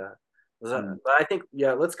something like that. But I think,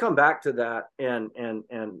 yeah, let's come back to that and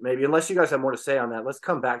maybe, unless you guys have more to say on that, let's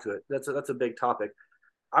come back to it. That's a big topic.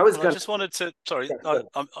 I just wanted to, sorry, yeah,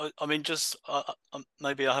 I mean, just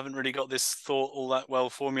maybe I haven't really got this thought all that well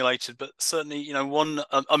formulated, but certainly, you know,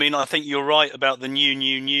 I mean, I think you're right about the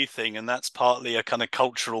new thing, and that's partly a kind of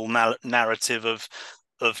cultural narrative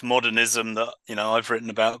of modernism that, you know, I've written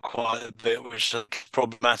about quite a bit, which is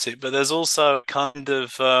problematic. But there's also kind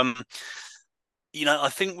of you know, I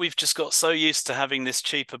think we've just got so used to having this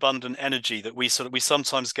cheap, abundant energy that we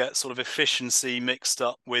sometimes get sort of efficiency mixed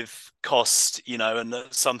up with cost, you know, and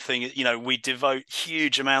something, you know, we devote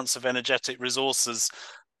huge amounts of energetic resources,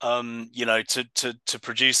 you know, to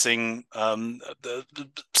producing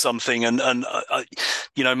something, and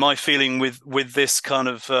you know, my feeling with this kind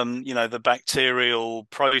of you know, the bacterial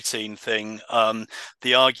protein thing,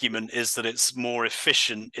 the argument is that it's more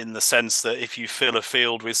efficient in the sense that if you fill a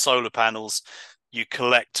field with solar panels, you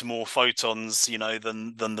collect more photons,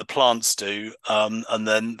 than the plants do,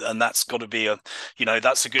 and that's got to be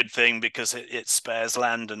that's a good thing because it spares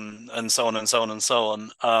land and so on and so on and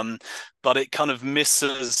so on. But it kind of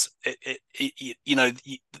misses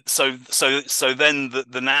so then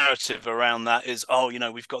the narrative around that is,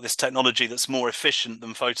 we've got this technology that's more efficient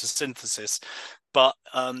than photosynthesis, but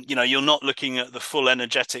you're not looking at the full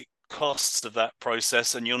energetic costs of that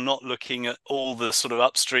process, and you're not looking at all the sort of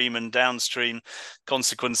upstream and downstream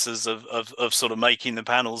consequences of sort of making the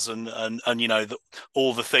panels, and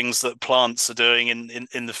all the things that plants are doing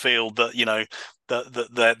in the field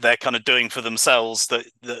that they're kind of doing for themselves,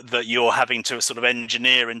 that you're having to sort of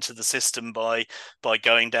engineer into the system by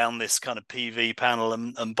going down this kind of PV panel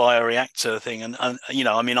and bioreactor thing. And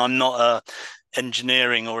I mean, I'm not a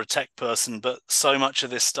engineering or a tech person, but so much of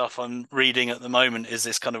this stuff I'm reading at the moment is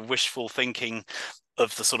this kind of wishful thinking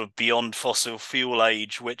of the sort of beyond fossil fuel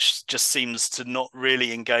age, which just seems to not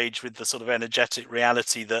really engage with the sort of energetic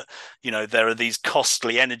reality that there are these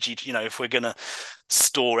costly energy, if we're going to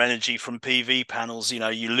store energy from PV panels,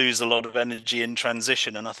 you lose a lot of energy in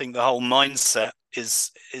transition. And I think the whole mindset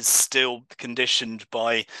is still conditioned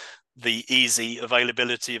by the easy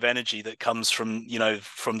availability of energy that comes from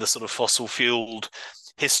from the sort of fossil fueled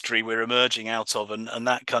history we're emerging out of, and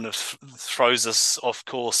that kind of throws us off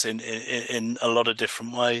course in a lot of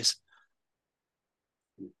different ways.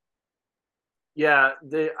 Yeah,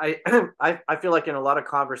 I feel like in a lot of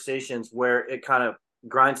conversations where it kind of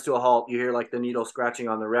grinds to a halt, you hear like the needle scratching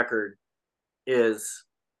on the record, is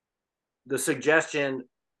the suggestion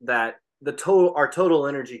that our total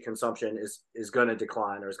energy consumption is going to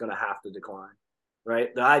decline, or is going to have to decline,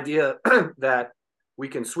 right? The idea that we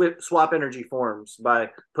can swap energy forms by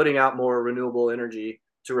putting out more renewable energy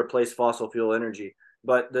to replace fossil fuel energy.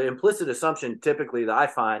 But the implicit assumption typically that I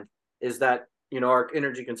find is that our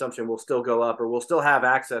energy consumption will still go up, or we'll still have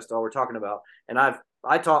access to all we're talking about. And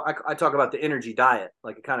I talk about the energy diet,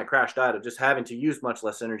 like a kind of crash diet of just having to use much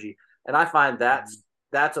less energy. And I find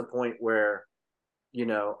that's a point where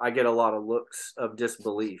I get a lot of looks of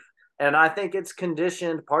disbelief. And I think it's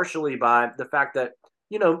conditioned partially by the fact that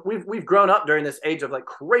we've grown up during this age of like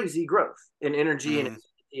crazy growth in energy and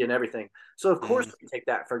everything. So of course we take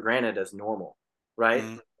that for granted as normal, right?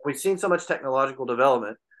 We've seen so much technological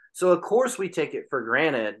development, so of course we take it for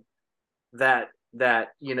granted that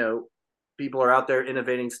people are out there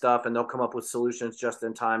innovating stuff, and they'll come up with solutions just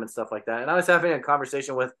in time and stuff like that. And I was having a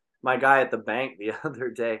conversation with my guy at the bank the other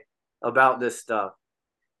day about this stuff,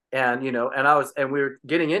 and and we were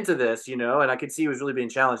getting into this, and I could see he was really being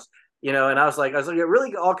challenged. And I was like, it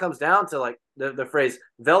really all comes down to like the phrase,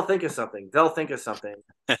 they'll think of something. They'll think of something.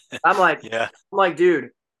 I'm like, yeah. I'm like, dude,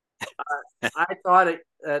 I taught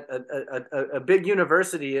at a big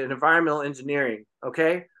university in environmental engineering.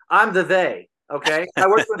 Okay. I'm the they. Okay. I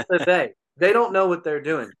work with the they. They don't know what they're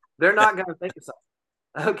doing. They're not going to think of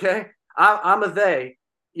something. Okay. I'm a they.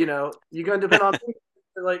 You're going to depend on me.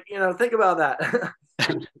 Like, think about that.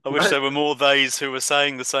 I wish there were more theys who were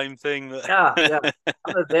saying the same thing. Yeah.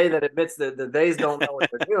 I'm a they that admits that the theys don't know what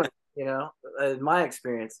they're doing. In my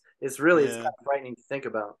experience, it's kind of frightening to think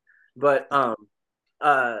about. But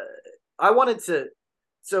I wanted to.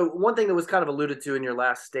 So one thing that was kind of alluded to in your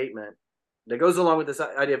last statement that goes along with this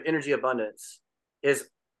idea of energy abundance is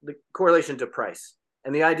the correlation to price,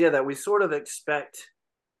 and the idea that we sort of expect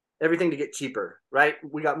everything to get cheaper, right?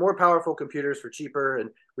 We got more powerful computers for cheaper,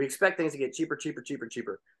 and we expect things to get cheaper.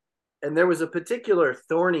 And there was a particular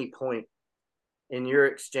thorny point in your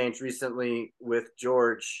exchange recently with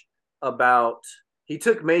George about, he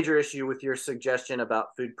took major issue with your suggestion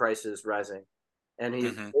about food prices rising. And he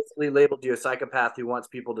basically labeled you a psychopath who wants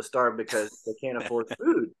people to starve because they can't afford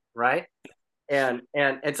food, right? And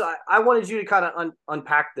so I wanted you to kind of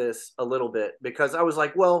unpack this a little bit, because I was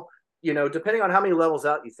like, well, depending on how many levels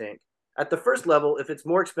out you think. At the first level, if it's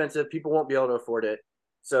more expensive, people won't be able to afford it.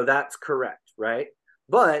 So that's correct, right?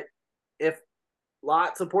 But if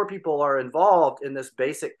lots of poor people are involved in this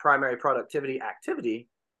basic primary productivity activity,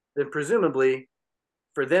 then presumably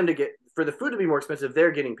for the food to be more expensive,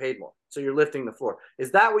 they're getting paid more. So you're lifting the floor.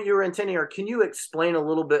 Is that what you were intending? Or can you explain a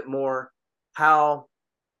little bit more how,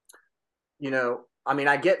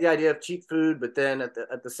 I get the idea of cheap food, but then at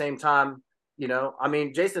the same time,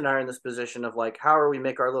 Jason and I are in this position of like, how are we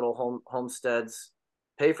make our little homesteads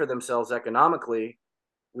pay for themselves economically?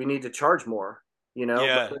 We need to charge more,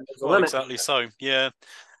 Yeah, well, exactly so. Yeah.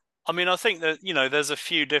 I think that, there's a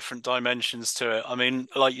few different dimensions to it.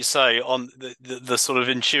 Like you say, on the sort of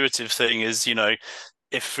intuitive thing is,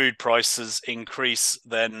 if food prices increase,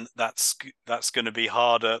 then that's going to be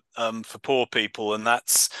harder for poor people, and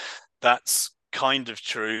that's kind of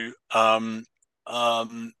true.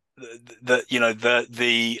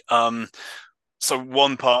 So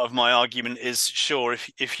one part of my argument is, sure,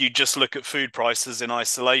 if you just look at food prices in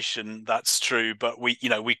isolation, that's true. But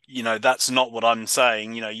that's not what I'm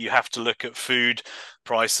saying. You have to look at food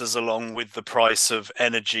prices along with the price of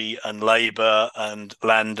energy and labor and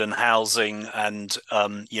land and housing and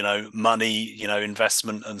money,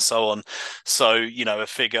 investment and so on. So a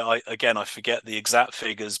figure, I forget the exact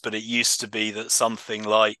figures, but it used to be that something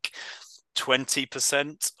like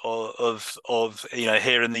 20% of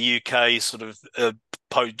here in the UK, sort of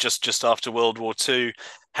just after World War II,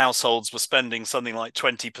 households were spending something like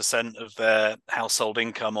 20% of their household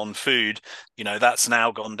income on food. That's now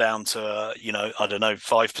gone down to I don't know,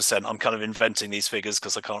 5%. I'm kind of inventing these figures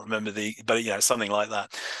because I can't remember but something like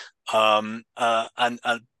that.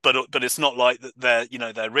 But it's not like that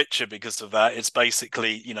they're richer because of that. It's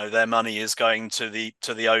basically their money is going to the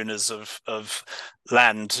owners of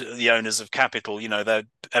land, the owners of capital.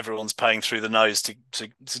 Everyone's paying through the nose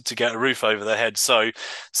to get a roof over their head. So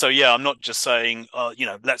yeah, I'm not just saying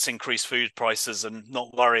let's increase food prices and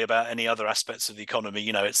not worry about any other aspects of the economy.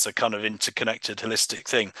 It's a kind of interconnected, holistic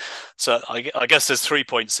thing. So I guess there's 3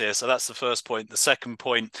 points here. So that's the first point. The second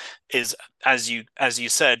point is, as you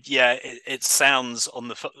said, yeah, it sounds on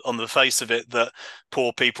the face of it that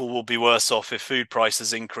poor people will be worse off if food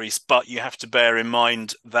prices increase, but you have to bear in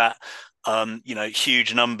mind that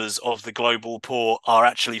huge numbers of the global poor are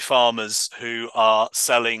actually farmers who are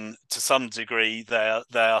selling, to some degree, they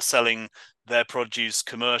are selling their produce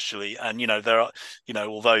commercially. And there are,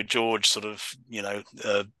 although George sort of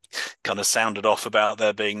kind of sounded off about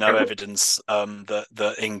there being no evidence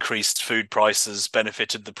that increased food prices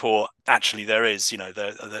benefited the poor, actually there is.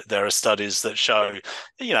 There are studies that show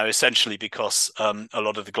essentially because a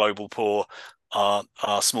lot of the global poor are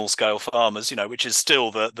small scale farmers, which is still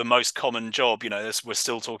the most common job. We're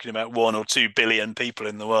still talking about 1 or 2 billion people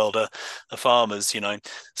in the world are farmers.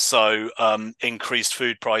 So increased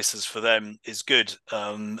food prices for them is good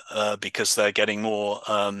because they're getting more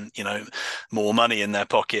more money in their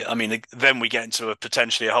pocket. I mean, then we get into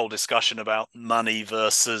potentially a whole discussion about money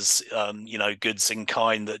versus goods in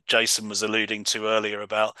kind that Jason was alluding to earlier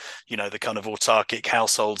about the kind of autarkic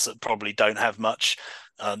households that probably don't have much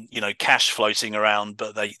cash floating around,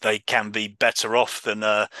 but they can be better off than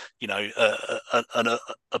a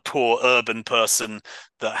poor urban person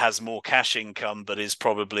that has more cash income, but is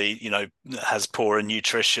probably has poorer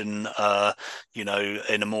nutrition, in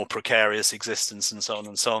a more precarious existence, and so on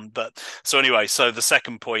and so on. But so anyway, so the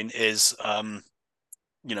second point is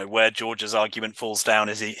where George's argument falls down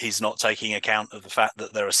is he's not taking account of the fact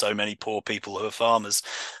that there are so many poor people who are farmers.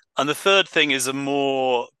 And the third thing is a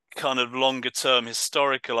more kind of longer term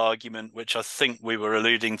historical argument, which I think we were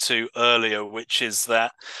alluding to earlier, which is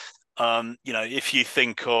that if you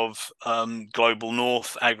think of global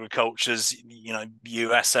north agricultures,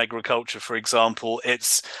 US agriculture, for example,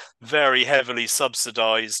 it's very heavily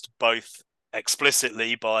subsidized, both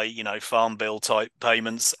explicitly by farm bill type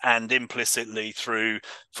payments and implicitly through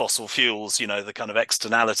fossil fuels, the kind of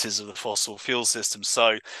externalities of the fossil fuel system.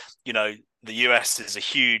 So the US is a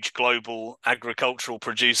huge global agricultural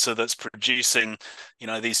producer that's producing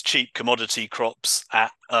these cheap commodity crops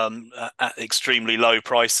at extremely low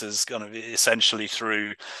prices, kind of essentially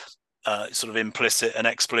through sort of implicit and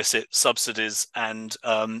explicit subsidies. And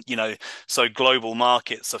so global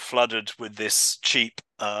markets are flooded with this cheap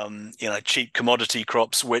commodity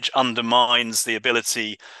crops, which undermines the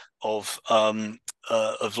ability of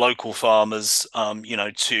local farmers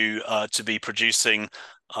to be producing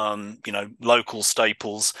local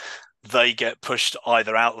staples. They get pushed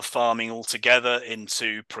either out of farming altogether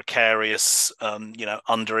into precarious,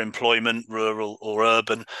 underemployment, rural or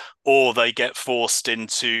urban, or they get forced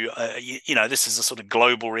into, this is a sort of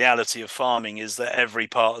global reality of farming, is that every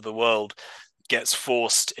part of the world gets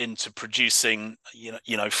forced into producing,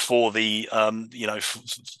 for the,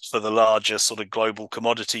 for the larger sort of global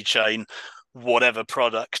commodity chain, whatever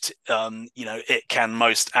product it can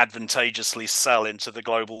most advantageously sell into the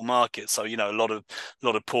global market. So a lot of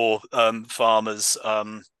poor farmers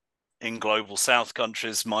in global south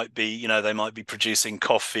countries might be they might be producing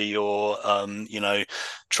coffee or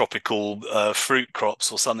tropical fruit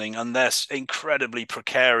crops or something, and they're incredibly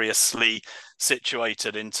precariously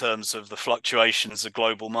situated in terms of the fluctuations of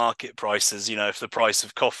global market prices. If the price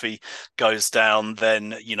of coffee goes down, then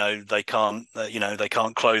they can't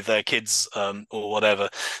clothe their kids or whatever.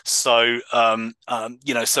 So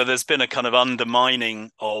so there's been a kind of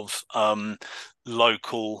undermining of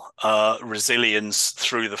local resilience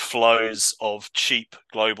through the flows of cheap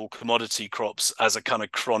global commodity crops as a kind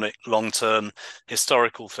of chronic long-term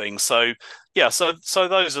historical thing. So yeah, so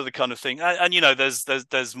those are the kind of thing, and you know,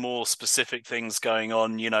 there's more specific things going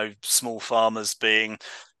on. You know, small farmers being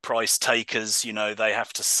price takers, you know, they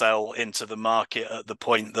have to sell into the market at the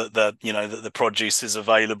point that that the produce is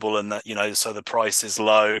available, and that, you know, so the price is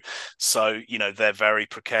low. So, you know, they're very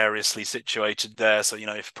precariously situated there. So, you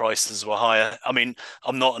know, if prices were higher, I mean,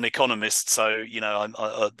 I'm not an economist, so, you know,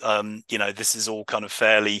 you know, this is all kind of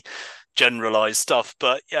fairly generalized stuff,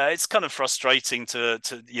 but yeah, it's kind of frustrating to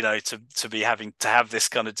you know, to be having to have this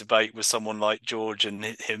kind of debate with someone like George, and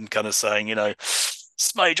him kind of saying, you know,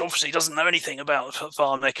 Smaje obviously doesn't know anything about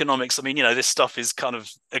farm economics. I mean, you know, this stuff is kind of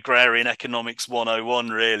agrarian economics 101,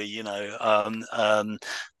 really, you know.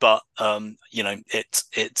 But you know,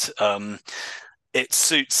 it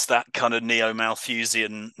suits that kind of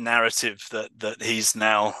neo-Malthusian narrative that he's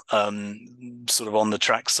now sort of on the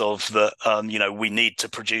tracks of, that you know, we need to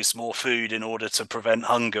produce more food in order to prevent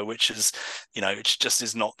hunger, which is, you know, it just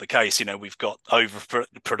is not the case. You know, we've got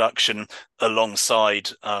overproduction alongside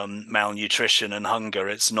malnutrition and hunger.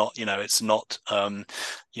 It's not, you know, it's not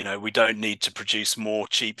you know, we don't need to produce more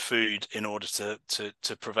cheap food in order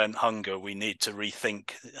to prevent hunger. We need to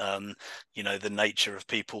rethink you know, the nature of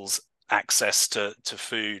people's access to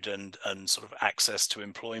food and sort of access to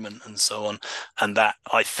employment and so on. And that,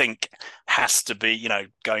 I think, has to be, you know,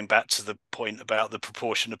 going back to the point about the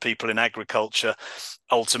proportion of people in agriculture,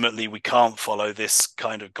 ultimately we can't follow this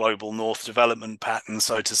kind of global north development pattern.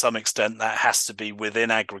 So to some extent that has to be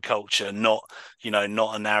within agriculture, not, you know,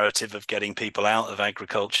 not a narrative of getting people out of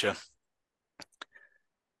agriculture.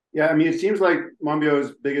 Yeah, I mean, it seems like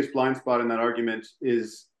Monbiot's biggest blind spot in that argument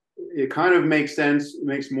is, it kind of makes sense,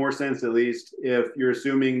 makes more sense at least, if you're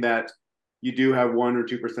assuming that you do have 1 or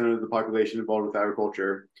 2% of the population involved with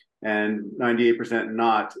agriculture and 98%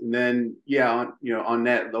 not. And then, yeah, you know, on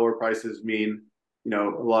net, lower prices mean, you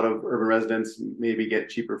know, a lot of urban residents maybe get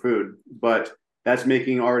cheaper food. But that's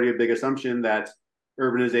making already a big assumption that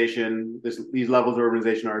urbanization, these levels of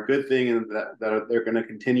urbanization are a good thing, and that they're going to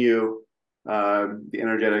continue. The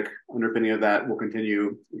energetic underpinning of that will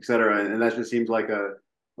continue, et cetera. And that just seems like a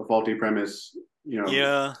faulty premise, you know.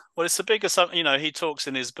 Yeah, well, it's a big assumption. You know, he talks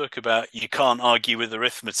in his book about you can't argue with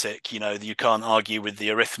arithmetic. You know, you can't argue with the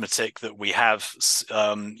arithmetic that we have.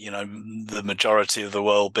 You know, the majority of the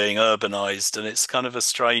world being urbanized, and it's kind of a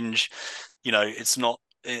strange. You know, it's not,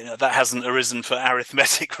 you know, that hasn't arisen for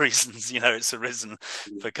arithmetic reasons. You know, it's arisen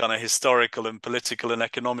for kind of historical and political and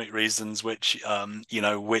economic reasons, which you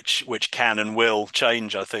know, which can and will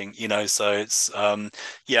change, I think. You know, so it's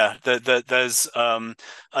yeah, there's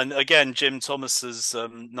and again, Jim Thomas's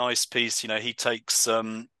nice piece, you know, he takes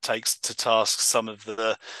to task some of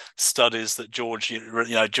the studies that George, you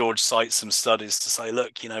know, George cites some studies to say,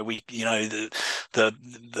 look, you know, you know,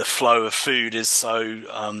 the flow of food is so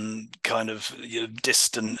kind of, you know,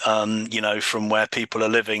 distant, you know, from where people are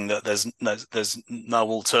living, that there's no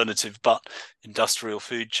alternative but industrial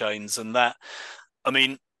food chains. And that, I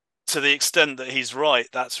mean, to the extent that he's right,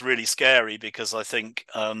 that's really scary, because I think,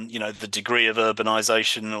 you know, the degree of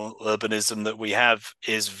urbanization or urbanism that we have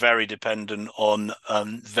is very dependent on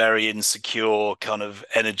very insecure kind of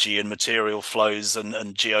energy and material flows, and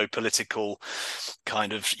geopolitical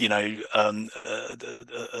kind of, you know,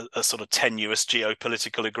 a sort of tenuous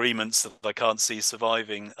geopolitical agreements that I can't see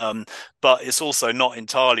surviving. But it's also not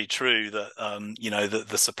entirely true that, you know, that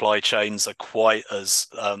the supply chains are quite as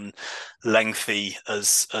lengthy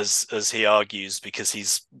as he argues, because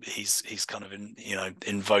he's kind of you know,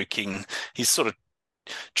 invoking, he's sort of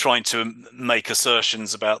trying to make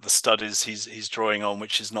assertions about the studies he's drawing on,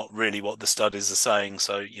 which is not really what the studies are saying.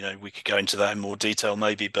 So, you know, we could go into that in more detail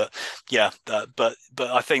maybe, but yeah, but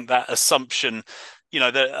I think that assumption, you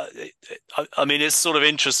know, that I mean, it's sort of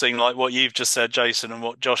interesting, like what you've just said, Jason, and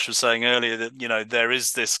what Josh was saying earlier, that, you know, there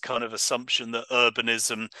is this kind of assumption that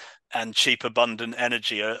urbanism and cheap, abundant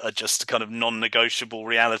energy are just a kind of non-negotiable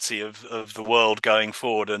reality of the world going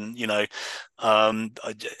forward. And, you know,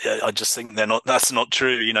 I just think that's not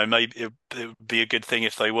true. You know, maybe it would be a good thing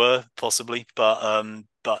if they were, possibly, but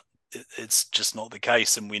it's just not the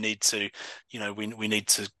case. And we need to, you know, we need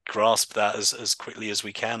to grasp that as quickly as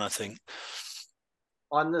we can, I think.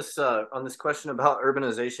 On this question about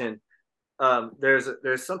urbanization, there's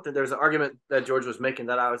an argument that George was making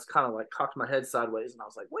that I was kind of like cocked my head sideways, and I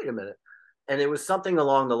was like, wait a minute. And it was something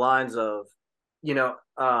along the lines of, you know,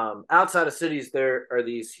 outside of cities, there are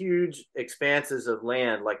these huge expanses of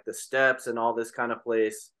land, like the steppes and all this kind of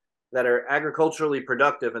place, that are agriculturally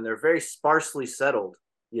productive, and they're very sparsely settled,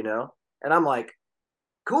 you know? And I'm like,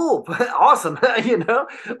 Cool. Awesome. You know,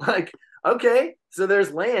 like, okay, so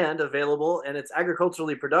there's land available and it's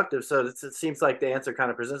agriculturally productive. So it seems like the answer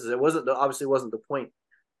kind of presents it. It wasn't obviously wasn't the point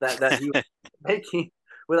that he was making.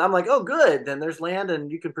 With I'm like, oh, good. Then there's land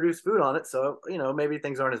and you can produce food on it. So you know, maybe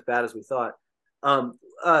things aren't as bad as we thought. Um,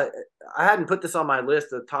 uh, I hadn't put this on my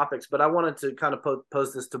list of topics, but I wanted to kind of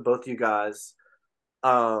pose this to both you guys.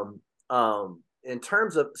 Um, in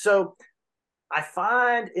terms of so I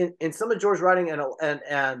find in some of George's writing and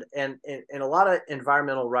in a lot of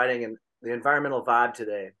environmental writing and the environmental vibe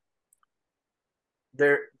today,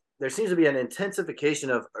 there there seems to be an intensification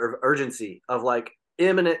of urgency of like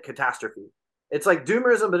imminent catastrophe. It's like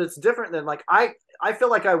doomerism, but it's different than like I feel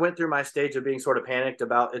like I went through my stage of being sort of panicked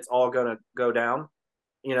about it's all gonna go down.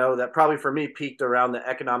 You know, that probably for me peaked around the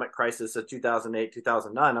economic crisis of 2008,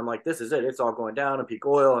 2009. I'm like, this is it. It's all going down and peak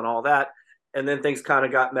oil and all that. And then things kind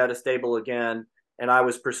of got metastable again. And I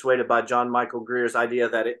was persuaded by John Michael Greer's idea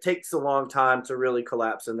that it takes a long time to really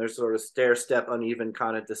collapse and there's sort of stair step, uneven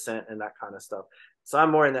kind of descent and that kind of stuff. So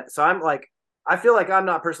I'm more in that. So I'm like, I feel like I'm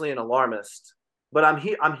not personally an alarmist, but I'm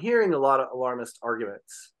hearing a lot of alarmist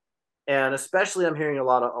arguments. And especially I'm hearing a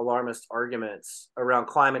lot of alarmist arguments around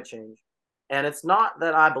climate change. And it's not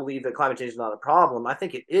that I believe that climate change is not a problem. I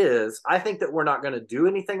think it is. I think that we're not going to do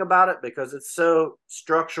anything about it because it's so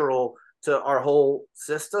structural to our whole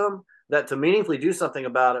system that to meaningfully do something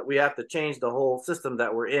about it, we have to change the whole system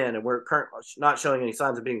that we're in. And we're not showing any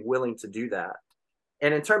signs of being willing to do that.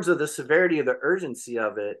 And in terms of the severity of the urgency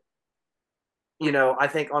of it, you know, I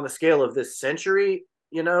think on the scale of this century,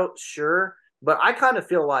 you know, sure. But I kind of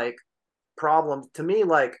feel like problems to me,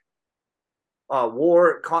 like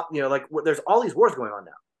war, you know, like there's all these wars going on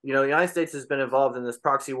now. You know, the United States has been involved in this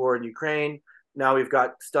proxy war in Ukraine. Now we've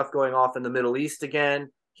got stuff going off in the Middle East again,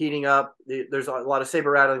 heating up. There's a lot of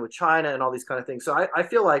saber rattling with China and all these kind of things. So I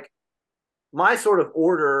feel like my sort of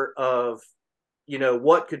order of, you know,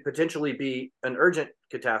 what could potentially be an urgent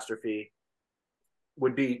catastrophe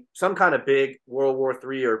would be some kind of big World War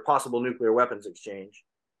III or possible nuclear weapons exchange.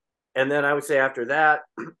 And then I would say after that,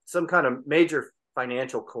 some kind of major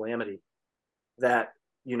financial calamity that,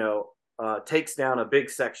 you know, takes down a big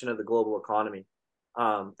section of the global economy,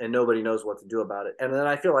 and nobody knows what to do about it. And then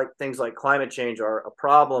I feel like things like climate change are a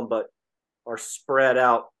problem, but are spread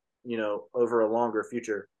out, you know, over a longer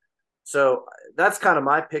future. So that's kind of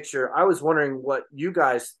my picture. I was wondering what you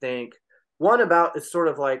guys think. One about it's sort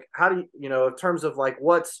of like how do you, you know, in terms of like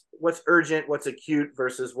what's urgent, what's acute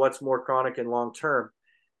versus what's more chronic and long term.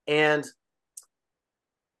 And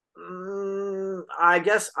I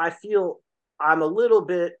guess I feel I'm a little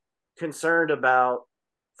bit concerned about,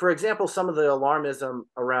 for example, some of the alarmism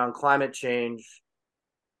around climate change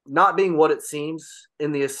not being what it seems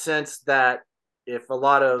in the sense that if a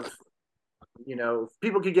lot of, you know,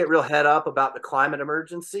 people could get real head up about the climate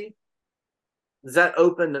emergency, does that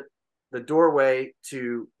open the doorway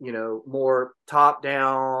to, you know, more top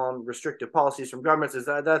down restrictive policies from governments? Is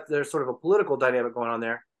that there's sort of a political dynamic going on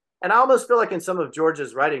there? And I almost feel like in some of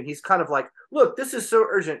George's writing, he's kind of like, look, this is so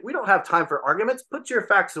urgent. We don't have time for arguments. Put your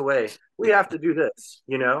facts away. We have to do this,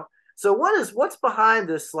 you know? So what's behind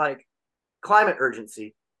this like climate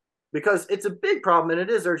urgency? Because it's a big problem and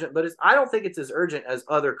it is urgent, but I don't think it's as urgent as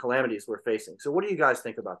other calamities we're facing. So what do you guys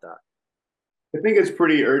think about that? I think it's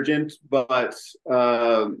pretty urgent, but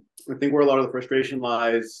I think where a lot of the frustration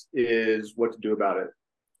lies is what to do about it.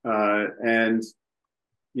 And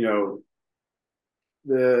you know,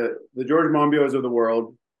 the George Monbiot's of the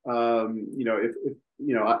world, you know, if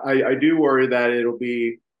you know, I do worry that it'll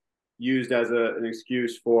be used as an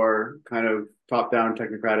excuse for kind of top-down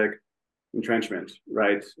technocratic entrenchment,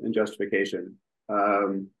 right, and justification.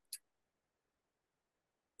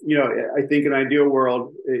 You know, I think in an ideal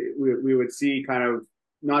world, we would see kind of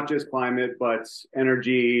not just climate, but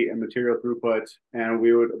energy and material throughput. And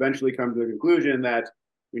we would eventually come to the conclusion that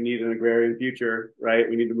we need an agrarian future, right?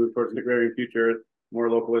 We need to move towards an agrarian future, more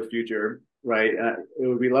localist future, right? It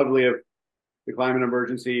would be lovely if the climate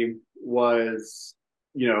emergency was,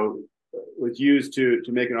 you know, was used to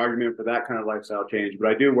make an argument for that kind of lifestyle change. But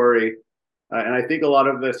I do worry, and I think a lot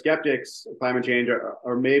of the skeptics of climate change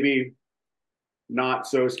are maybe not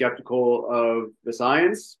so skeptical of the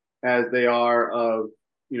science as they are of,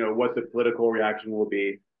 you know, what the political reaction will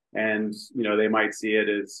be. And, you know, they might see it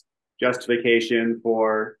as justification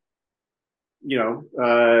for, you know,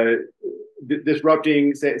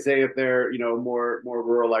 disrupting, say if they're, you know, more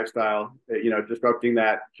rural lifestyle, you know, disrupting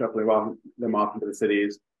that, shuffling them off into the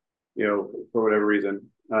cities, you know, for whatever reason.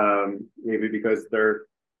 Maybe because their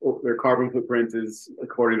carbon footprint is,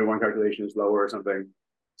 according to one calculation, is lower or something.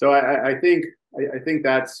 So I think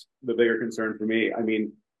that's the bigger concern for me. I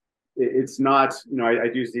mean, it's not, I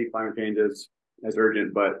do see climate change as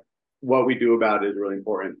urgent, but what we do about it is really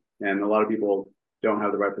important. And a lot of people don't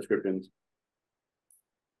have the right prescriptions.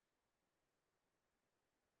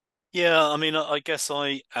 Yeah, I mean, I guess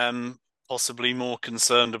I am possibly more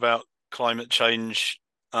concerned about climate change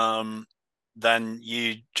than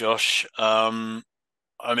you, Josh.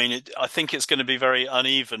 I mean, I think it's going to be very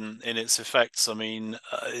uneven in its effects. I mean,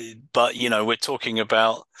 but we're talking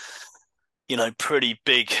about pretty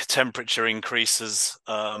big temperature increases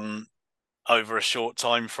over a short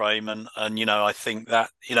time frame, and I think that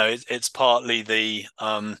it's partly the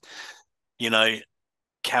you know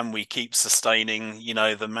can we keep sustaining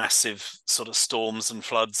the massive sort of storms and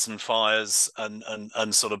floods and fires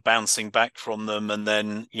and sort of bouncing back from them, and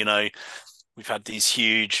then we've had these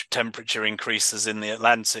huge temperature increases in the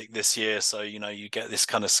Atlantic this year, so you get this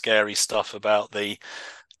kind of scary stuff about the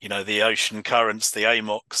ocean currents. The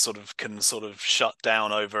AMOC sort of can sort of shut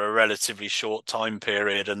down over a relatively short time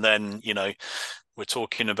period, and then we're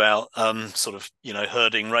talking about sort of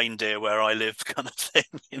herding reindeer where I live kind of thing.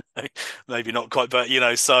 Maybe not quite, but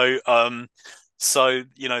so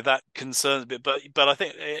that concerns me, but I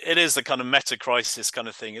think it is a kind of meta crisis kind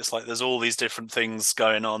of thing. It's like there's all these different things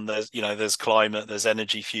going on. There's climate, there's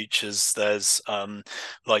energy futures, there's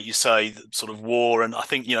like you say, sort of war, and I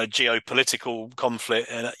think geopolitical conflict,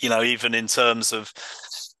 and even in terms of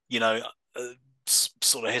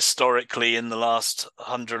sort of historically in the last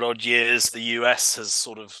 100 odd years, the US has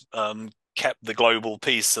sort of kept the global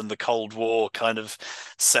peace, and the Cold War kind of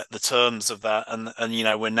set the terms of that. And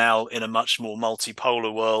we're now in a much more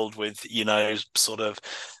multipolar world with sort of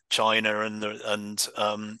China and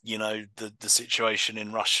the situation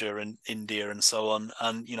in Russia and India and so on,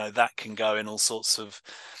 and that can go in all sorts of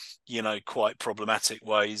quite problematic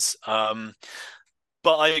ways.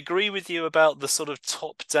 But I agree with you about the sort of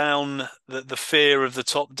top down, the fear of the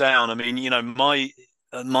top down. I mean, my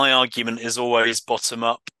argument is always bottom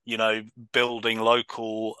up, building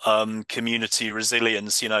local community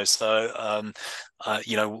resilience, so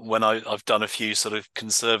when I've done a few sort of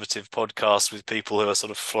conservative podcasts with people who are sort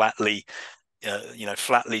of flatly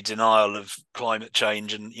denial of climate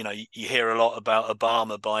change, and you hear a lot about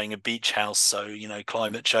Obama buying a beach house, so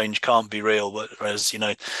climate change can't be real. Whereas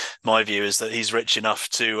my view is that he's rich enough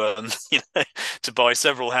to to buy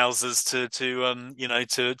several houses to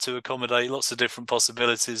accommodate lots of different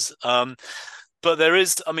possibilities. But there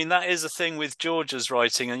is, I mean, that is a thing with George's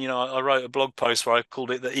writing, and I wrote a blog post where I called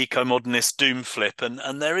it the eco-modernist doom flip,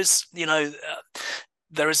 and there is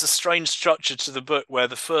there is a strange structure to the book where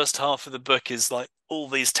the first half of the book is like all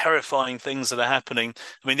these terrifying things that are happening.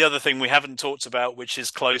 I mean, the other thing we haven't talked about, which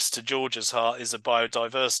is close to George's heart, is a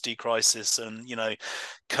biodiversity crisis and,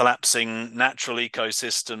 collapsing natural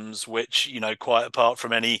ecosystems, which, quite apart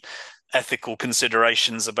from any ethical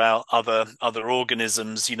considerations about other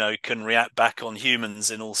organisms, can react back on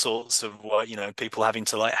humans in all sorts of people having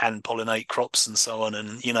to like hand pollinate crops and so on,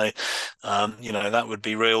 and that would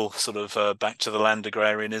be real sort of back to the land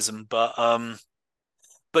agrarianism.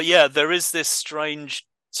 But yeah, there is this strange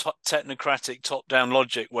technocratic top-down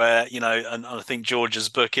logic where and I think George's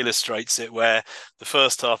book illustrates it, where the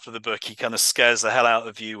first half of the book he kind of scares the hell out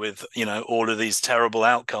of you with all of these terrible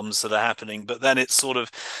outcomes that are happening, but then it's sort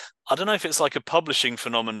of, I don't know if it's like a publishing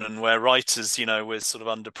phenomenon where writers, we're sort of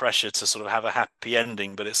under pressure to sort of have a happy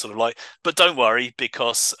ending, but it's sort of like, but don't worry,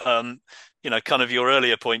 because kind of your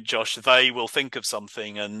earlier point, Josh, they will think of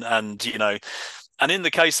something, and and in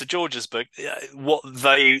the case of George's book, what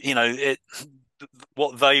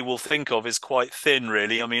they will think of is quite thin,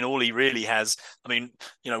 really. I mean, all he really has, I mean,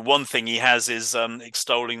 one thing he has is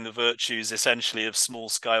extolling the virtues essentially of small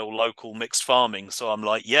scale local mixed farming. So I'm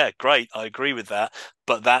like, yeah, great, I agree with that.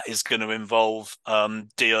 But that is going to involve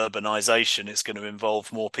deurbanization. It's going to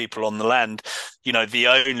involve more people on the land. The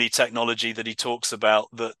only technology that he talks about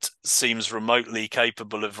that seems remotely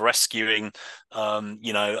capable of rescuing, a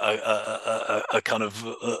kind of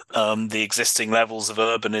the existing levels of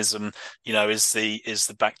urbanism, is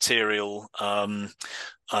the bacterial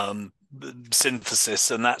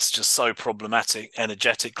synthesis, and that's just so problematic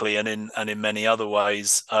energetically and in many other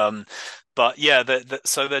ways. But yeah,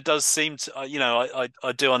 so there does seem to,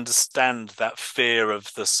 I do understand that fear of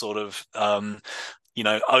the sort of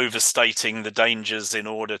overstating the dangers in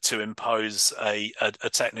order to impose a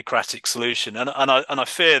technocratic solution, and I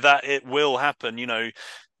fear that it will happen.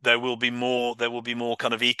 There will be more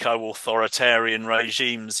kind of eco-authoritarian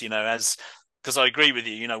regimes, as because I agree with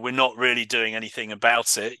you, we're not really doing anything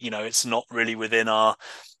about it. It's not really within our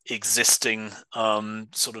existing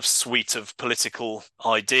sort of suite of political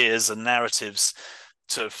ideas and narratives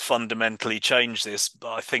to fundamentally change this.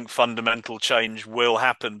 But I think fundamental change will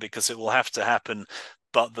happen because it will have to happen.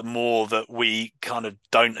 But the more that we kind of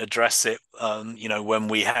don't address it, when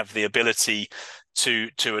we have the ability to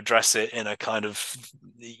address it in a kind of,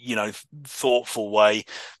 thoughtful way,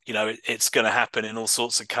 it's going to happen in all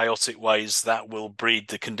sorts of chaotic ways that will breed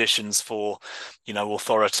the conditions for,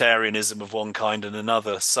 authoritarianism of one kind and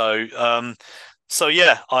another. So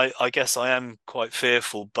yeah, I guess I am quite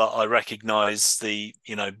fearful, but I recognize the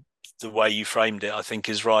way you framed it, I think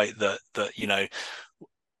is right, that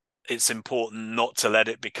it's important not to let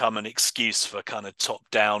it become an excuse for kind of top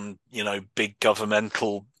down, big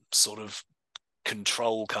governmental sort of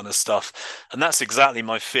control kind of stuff. And that's exactly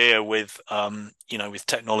my fear with with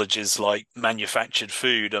technologies like manufactured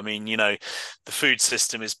food. I mean, the food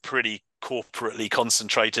system is pretty corporately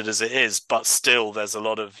concentrated as it is, but still there's a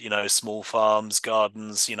lot of small farms,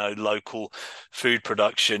 gardens, local food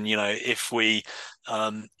production. If we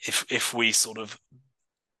sort of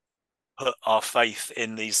put our faith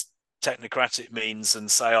in these technocratic means and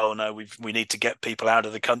say, oh no, we need to get people out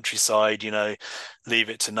of the countryside, leave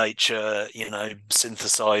it to nature,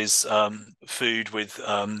 synthesize food with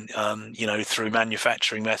through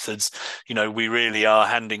manufacturing methods, we really are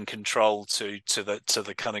handing control to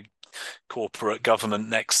the kind of corporate government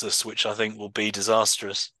nexus, which I think will be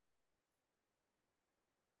disastrous.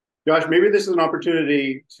 Josh, maybe this is an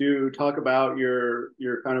opportunity to talk about your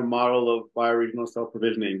kind of model of bioregional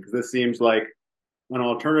self-provisioning, because this seems like an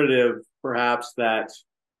alternative, perhaps, that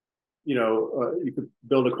you could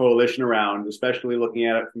build a coalition around, especially looking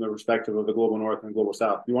at it from the perspective of the global north and global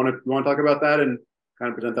south. You want to talk about that and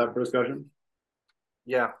kind of present that for discussion?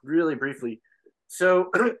 Yeah, really briefly.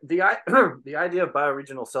 So the idea of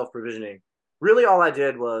bioregional self-provisioning, really all I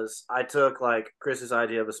did was I took like Chris's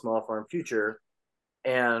idea of a small farm future,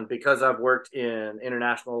 and because I've worked in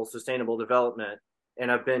international sustainable development and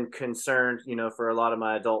I've been concerned, for a lot of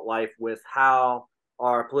my adult life with how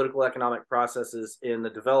our political economic processes in the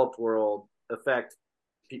developed world affect,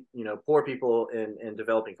 poor people in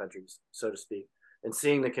developing countries, so to speak, and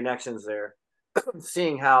seeing the connections there,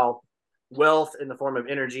 seeing how wealth in the form of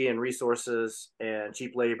energy and resources and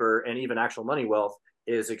cheap labor and even actual money wealth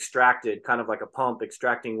is extracted, kind of like a pump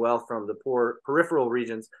extracting wealth from the poor peripheral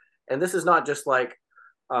regions. And this is not just like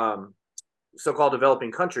so-called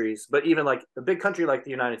developing countries, but even like a big country like the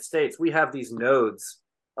United States, we have these nodes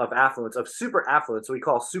of affluence, of super affluence, we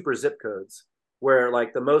call super zip codes, where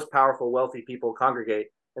like the most powerful, wealthy people congregate.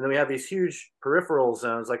 And then we have these huge peripheral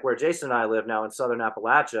zones, like where Jason and I live now in Southern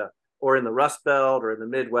Appalachia, or in the Rust Belt, or in the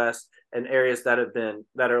Midwest, and areas that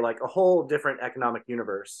are like a whole different economic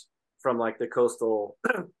universe from like the coastal,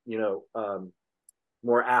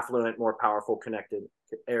 more affluent, more powerful, connected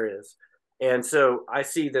areas. And so I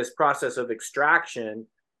see this process of extraction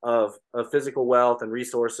of physical wealth and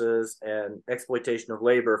resources and exploitation of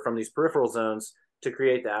labor from these peripheral zones to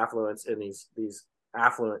create the affluence in these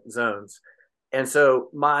affluent zones. And so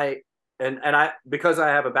I because I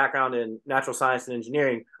have a background in natural science and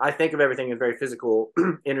engineering, I think of everything in very physical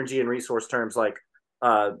energy and resource terms, like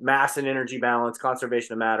mass and energy balance,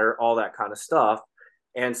 conservation of matter, all that kind of stuff.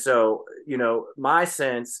 And so, my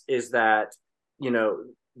sense is that,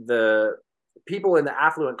 the people in the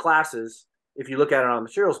affluent classes, if you look at it on a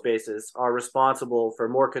materials basis, are responsible for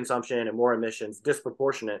more consumption and more emissions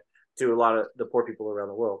disproportionate to a lot of the poor people around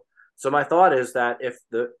the world. So my thought is that if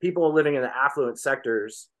the people living in the affluent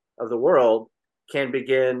sectors of the world can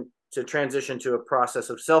begin to transition to a process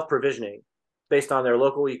of self-provisioning based on their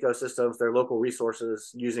local ecosystems, their local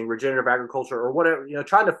resources, using regenerative agriculture or whatever,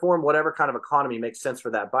 trying to form whatever kind of economy makes sense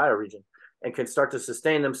for that bioregion, and can start to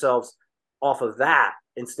sustain themselves off of that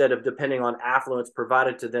instead of depending on affluence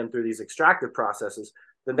provided to them through these extractive processes,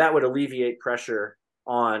 then that would alleviate pressure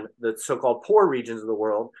on the so-called poor regions of the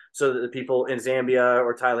world, so that the people in Zambia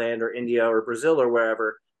or Thailand or India or Brazil or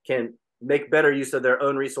wherever can make better use of their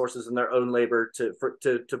own resources and their own labor to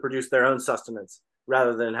produce their own sustenance,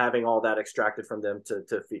 rather than having all that extracted from them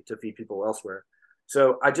to feed people elsewhere.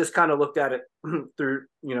 So I just kind of looked at it through,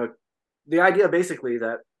 the idea basically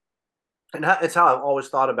that, and it's how I've always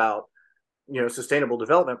thought about, sustainable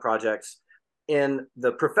development projects. In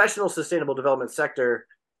the professional sustainable development sector,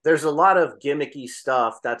 there's a lot of gimmicky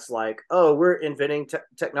stuff that's like, oh, we're inventing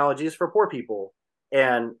technologies for poor people.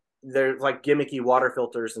 And there's like gimmicky water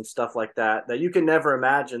filters and stuff like that you can never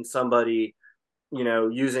imagine somebody,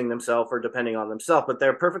 using themselves or depending on themselves, but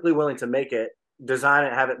they're perfectly willing to make it, design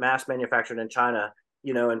it, have it mass manufactured in China,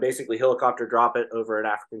 and basically helicopter drop it over an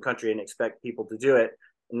African country and expect people to do it,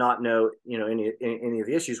 not know, any of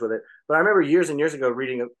the issues with it. But I remember years and years ago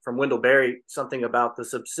reading from Wendell Berry something about the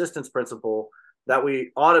subsistence principle that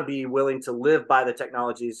we ought to be willing to live by the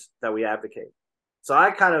technologies that we advocate. So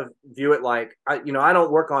I kind of view it like, I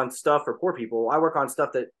don't work on stuff for poor people. I work on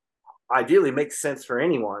stuff that ideally makes sense for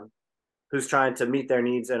anyone who's trying to meet their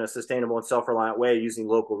needs in a sustainable and self-reliant way using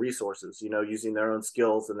local resources, using their own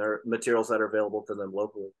skills and their materials that are available to them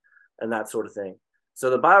locally and that sort of thing. So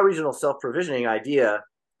the bioregional self-provisioning idea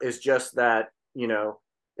is just that,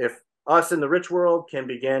 if us in the rich world can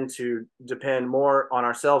begin to depend more on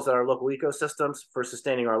ourselves and our local ecosystems for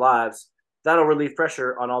sustaining our lives, that'll relieve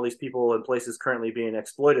pressure on all these people in places currently being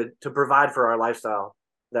exploited to provide for our lifestyle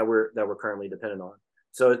that we're currently dependent on.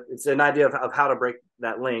 So it's an idea of how to break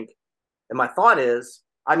that link. And my thought is,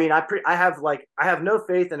 I have no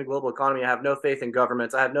faith in the global economy. I have no faith in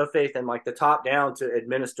governments. I have no faith in like the top down to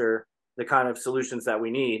administer the kind of solutions that we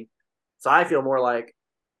need. So I feel more like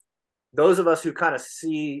those of us who kind of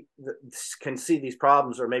can see these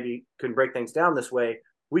problems, or maybe can break things down this way,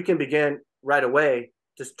 we can begin right away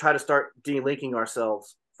to try to start delinking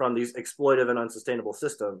ourselves from these exploitive and unsustainable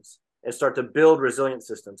systems and start to build resilient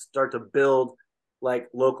systems, start to build like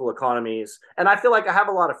local economies. And I feel like I have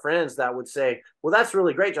a lot of friends that would say, well, that's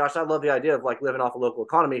really great, Josh. I love the idea of like living off a local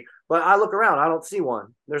economy, but I look around, I don't see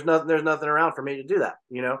one. There's nothing around for me to do that.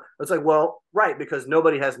 It's like, well, right. Because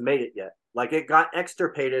nobody has made it yet. Like it got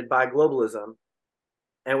extirpated by globalism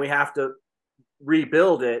and we have to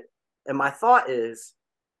rebuild it. And my thought is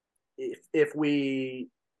if we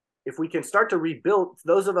can start to rebuild,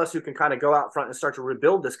 those of us who can kind of go out front and start to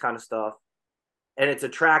rebuild this kind of stuff, and it's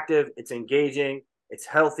attractive, it's engaging, it's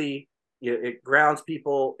healthy, it grounds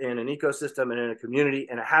people in an ecosystem and in a community,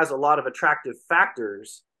 and it has a lot of attractive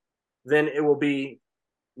factors, then it will be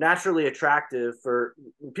naturally attractive for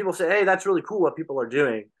people to say, hey, that's really cool what people are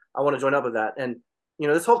doing. I want to join up with that. And,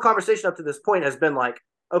 this whole conversation up to this point has been like,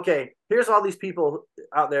 okay, here's all these people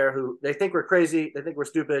out there who they think we're crazy. They think we're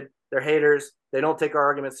stupid. They're haters. They don't take our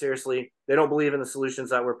arguments seriously. They don't believe in the solutions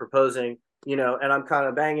that we're proposing, and I'm kind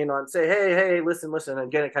of banging on, say, hey, listen,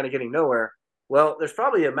 and getting nowhere. Well, there's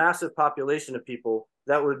probably a massive population of people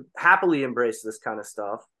that would happily embrace this kind of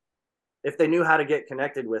stuff if they knew how to get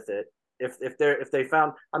connected with it. If they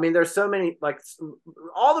found, there's so many, like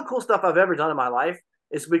all the cool stuff I've ever done in my life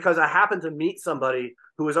is because I happened to meet somebody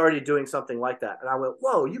who was already doing something like that. And I went,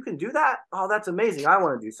 whoa, you can do that? Oh, that's amazing. I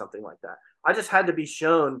want to do something like that. I just had to be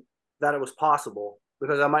shown that it was possible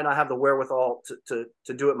because I might not have the wherewithal to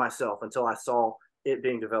do it myself until I saw it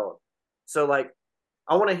being developed. So like,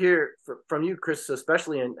 I want to hear from you, Chris,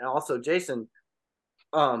 especially, and also Jason,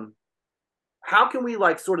 how can we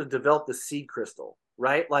like sort of develop the seed crystal,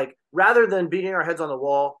 right? Like rather than beating our heads on the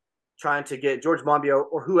wall, trying to get George Monbiot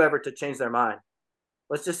or whoever to change their mind,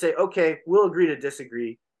 let's just say, okay, we'll agree to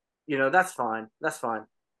disagree. That's fine. That's fine.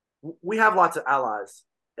 We have lots of allies,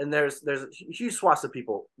 and there's huge swaths of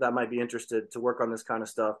people that might be interested to work on this kind of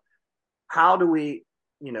stuff. How do we,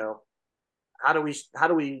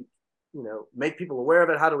 make people aware of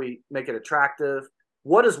it? How do we make it attractive?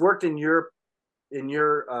 What has worked in your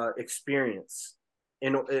experience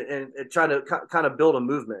in trying to kind of build a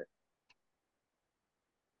movement?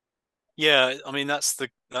 Yeah, that's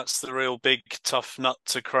the real big tough nut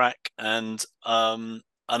to crack, and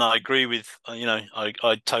I agree with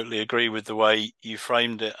I totally agree with the way you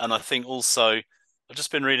framed it, and I think also I've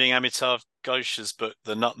just been reading Amitav Ghosh's book,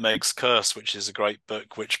 The Nutmeg's Curse, which is a great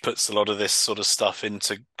book which puts a lot of this sort of stuff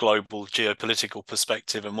into global geopolitical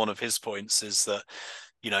perspective, and one of his points is that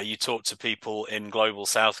you talk to people in global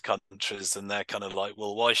south countries and they're kind of like,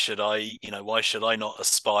 well, why should I not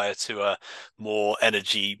aspire to a more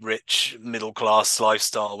energy rich middle class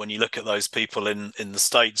lifestyle when you look at those people in the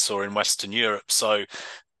States or in Western Europe? So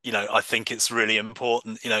I think it's really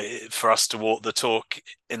important, for us to walk the talk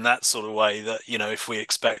in that sort of way, that, if we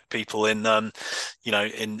expect people in,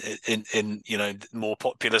 in more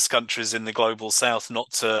populous countries in the global south not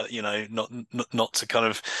to, not to kind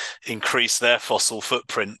of increase their fossil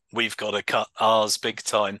footprint, we've got to cut ours big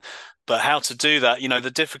time. But how to do that, the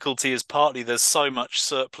difficulty is partly there's so much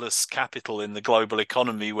surplus capital in the global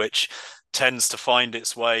economy, which tends to find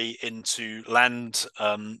its way into land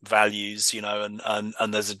values,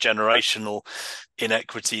 and there's a generational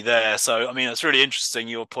inequity there. So, it's really interesting,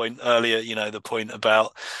 your point earlier, the point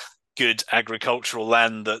about good agricultural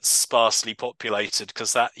land that's sparsely populated,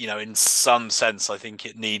 because that, in some sense, I think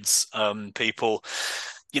it needs people.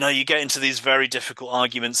 You get into these very difficult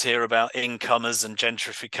arguments here about incomers and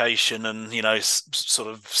gentrification and, sort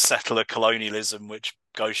of settler colonialism, which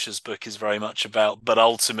Ghosh's book is very much about. But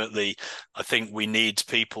ultimately, I think we need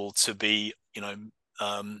people to be,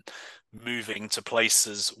 moving to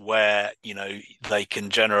places where, you know, they can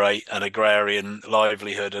generate an agrarian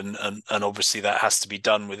livelihood, and obviously that has to be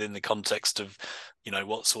done within the context of, you know,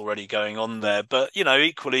 what's already going on there. But, you know,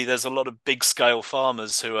 equally there's a lot of big scale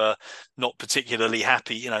farmers who are not particularly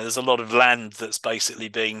happy. You know, there's a lot of land that's basically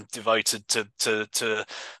being devoted to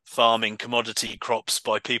farming commodity crops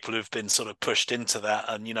by people who've been sort of pushed into that.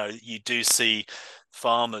 And, you know, you do see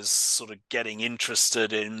farmers sort of getting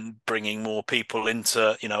interested in bringing more people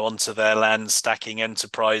into, you know, onto their land, stacking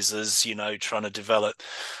enterprises, you know, trying to develop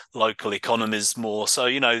local economies more. So,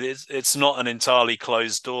 you know, it's not an entirely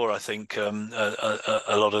closed door, I think, a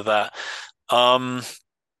lot of that.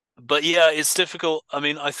 But yeah, it's difficult. I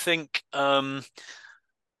mean, I think,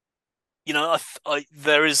 you know,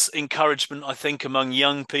 there is encouragement, I think, among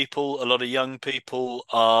young people. A lot of young people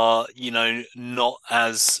are, you know, not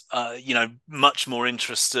as, you know, much more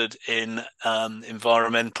interested in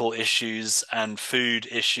environmental issues and food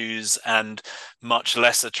issues, and much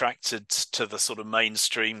less attracted to the sort of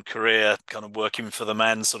mainstream career, kind of working for the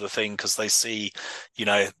man sort of thing, because they see, you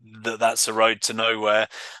know, that's a road to nowhere.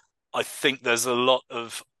 I think there's a lot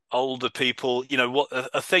of older people, you know, what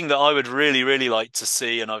a thing that I would really, really like to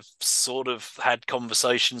see, and I've sort of had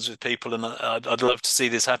conversations with people, and I'd love to see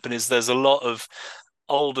this happen, is there's a lot of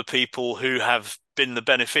older people who have been the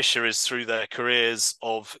beneficiaries through their careers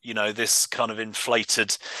of, you know, this kind of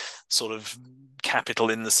inflated sort of capital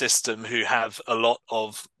in the system, who have a lot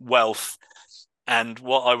of wealth. And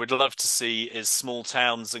what I would love to see is small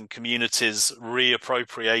towns and communities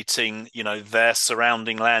reappropriating, you know, their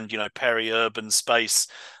surrounding land, you know, peri-urban space.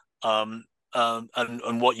 And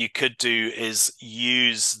what you could do is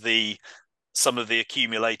use some of the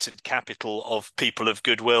accumulated capital of people of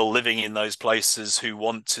goodwill living in those places who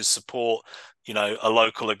want to support, you know, a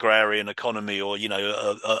local agrarian economy, or, you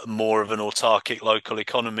know, a more of an autarkic local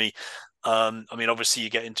economy. I mean, obviously,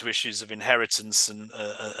 you get into issues of inheritance and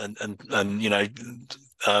you know,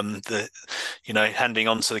 the, you know, handing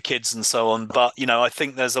on to the kids and so on. But, you know, I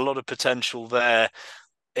think there's a lot of potential there.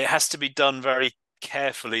 It has to be done very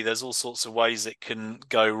carefully. There's all sorts of ways it can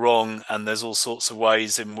go wrong, and there's all sorts of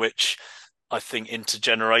ways in which I think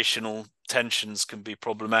intergenerational tensions can be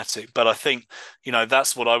problematic. But I think, you know,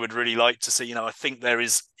 that's what I would really like to see. You know, I think there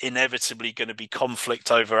is inevitably going to be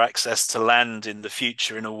conflict over access to land in the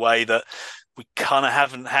future in a way that we kind of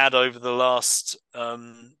haven't had over the last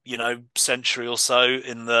you know, century or so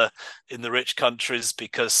in the rich countries,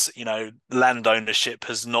 because, you know, land ownership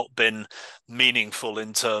has not been meaningful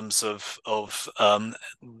in terms of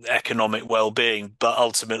economic well-being. But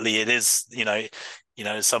ultimately it is, you know,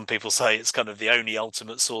 some people say it's kind of the only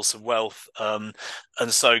ultimate source of wealth. And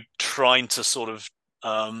so trying to sort of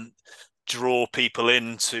draw people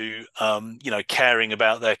into, you know, caring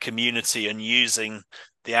about their community and using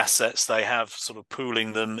the assets they have, sort of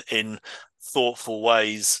pooling them in thoughtful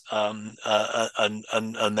ways, and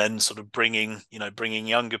then sort of bringing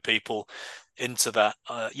younger people into that.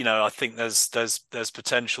 You know, I think there's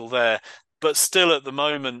potential there. But still, at the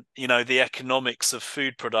moment, you know, the economics of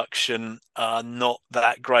food production are not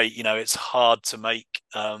that great. You know, it's hard to make,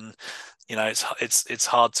 you know, it's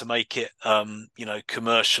hard to make it, you know,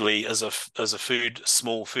 commercially as a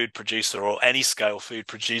small food producer, or any scale food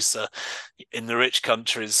producer in the rich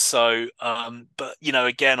countries. So, but, you know,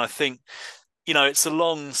 again, I think, you know, it's a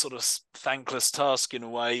long sort of thankless task in a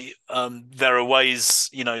way. There are ways,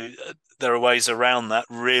 you know, there are ways around that,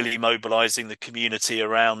 really mobilizing the community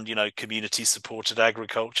around, you know, community supported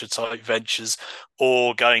agriculture type ventures,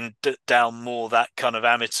 or going down more that kind of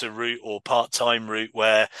amateur route or part-time route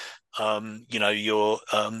where, you know,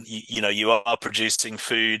 you know, you are producing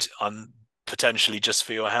food, potentially just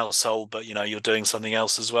for your household, but, you know, you're doing something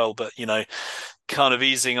else as well. But, you know, kind of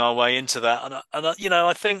easing our way into that. And you know,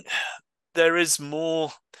 I think there is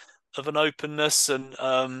more of an openness, and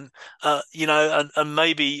you know, and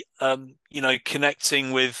maybe you know,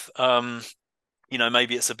 connecting with, you know,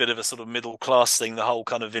 maybe it's a bit of a sort of middle class thing, the whole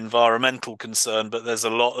kind of environmental concern, but there's a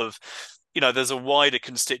lot of, you know, there's a wider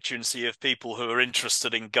constituency of people who are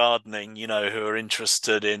interested in gardening, you know, who are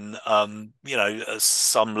interested in, you know,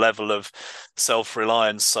 some level of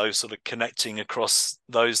self-reliance. So sort of connecting across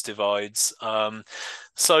those divides.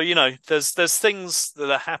 So, you know, there's things that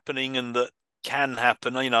are happening and that can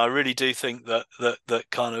happen. You know, I really do think that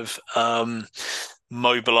kind of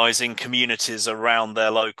mobilizing communities around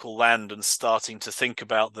their local land and starting to think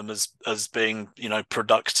about them as being, you know,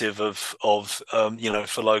 productive of you know,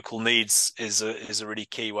 for local needs is a really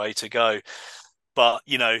key way to go. But,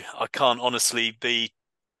 you know, I can't honestly be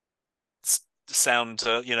sound,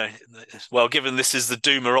 well, given this is the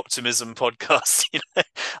doomer optimism podcast,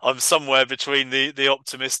 I'm somewhere between the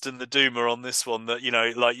optimist and the doomer on this one. That,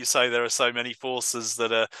 like you say, there are so many forces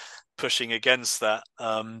that are pushing against that.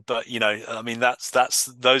 But I mean,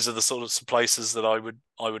 those are the sort of places that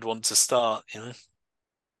I would want to start.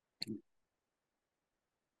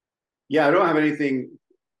 Yeah, I don't have anything,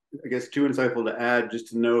 I guess, too insightful to add. Just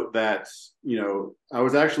to note that I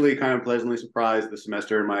was actually kind of pleasantly surprised this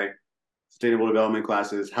semester in my sustainable development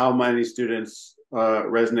classes how many students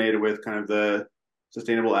resonated with kind of the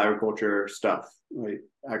sustainable agriculture stuff, like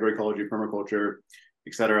agroecology, permaculture,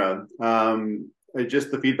 etc.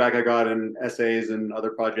 Just the feedback I got in essays and other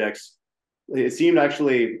projects, it seemed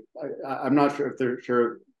actually, I'm not sure if they're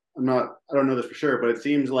sure, I don't know this for sure, but it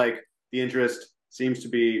seems like the interest seems to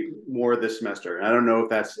be more this semester. And I don't know if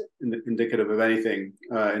that's indicative of anything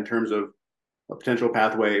in terms of a potential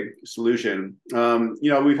pathway solution.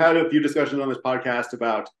 We've had a few discussions on this podcast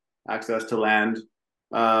about access to land,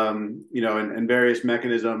 and various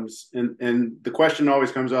mechanisms. And the question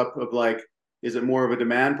always comes up of like, is it more of a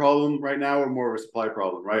demand problem right now or more of a supply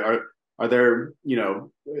problem, right? Are there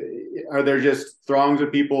just throngs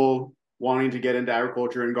of people wanting to get into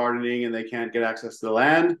agriculture and gardening and they can't get access to the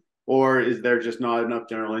land? Or is there just not enough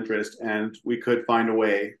general interest and we could find a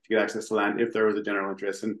way to get access to land if there was a general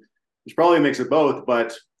interest? And it's probably a mix of both,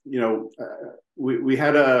 but we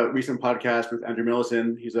had a recent podcast with Andrew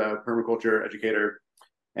Millison. He's a permaculture educator,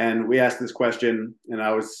 and we asked this question, and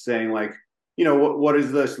I was saying like, what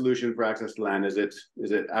is the solution for access to land? Is it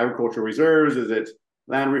agricultural reserves? Is it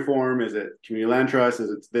land reform? Is it community land trust?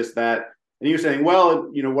 Is it this, that? And he was saying,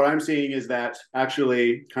 well, what I'm seeing is that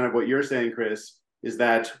actually kind of what you're saying, Chris, is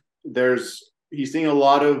that he's seeing a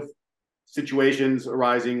lot of situations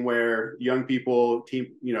arising where young people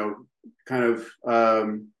team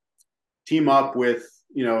up with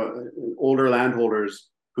older landholders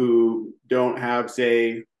who don't have,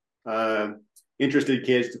 say, interested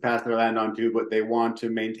kids to pass their land on to, but they want to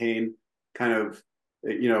maintain kind of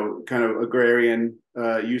agrarian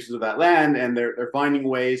uses of that land, and they're finding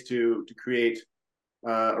ways to create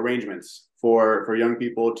arrangements for young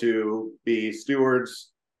people to be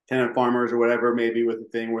stewards, tenant farmers, or whatever, maybe with a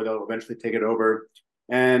thing where they'll eventually take it over.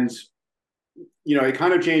 And it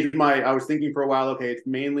kind of changed I was thinking for a while, okay, it's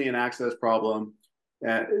mainly an access problem.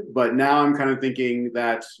 But now I'm kind of thinking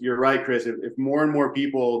that you're right, Chris, if more and more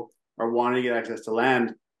people are wanting to get access to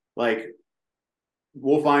land, like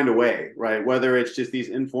we'll find a way, right? Whether it's just these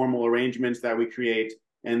informal arrangements that we create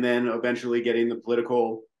and then eventually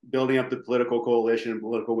building up the political coalition and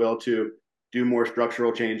political will to do more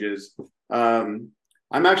structural changes.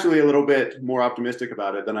 I'm actually a little bit more optimistic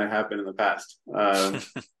about it than I have been in the past. I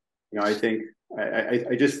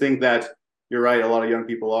just think that you're right. A lot of young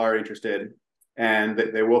people are interested, and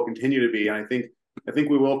that they will continue to be. And I think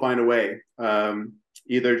we will find a way,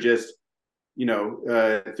 either just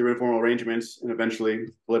through informal arrangements and eventually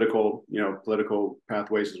political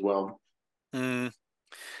pathways as well. Mm.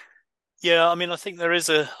 Yeah, I mean, I think there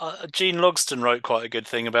is Gene Logston wrote quite a good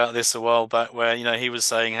thing about this a while back, where he was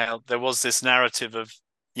saying how there was this narrative of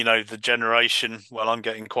the generation, well, I'm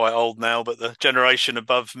getting quite old now, but the generation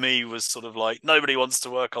above me was sort of like, nobody wants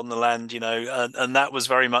to work on the land, and that was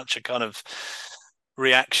very much a kind of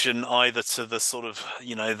reaction either to the sort of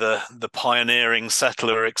the pioneering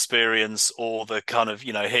settler experience, or the kind of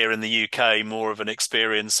here in the UK more of an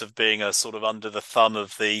experience of being a sort of under the thumb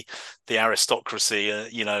of the aristocracy,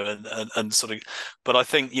 and sort of. But I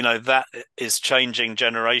think that is changing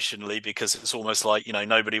generationally, because it's almost like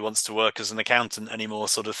nobody wants to work as an accountant anymore,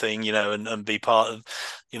 sort of thing, and be part of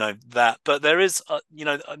that. But there is I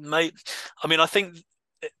mean, I think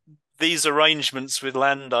these arrangements with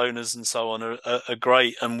landowners and so on are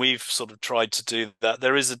great, and we've sort of tried to do that.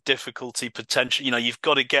 There is a difficulty potential. You've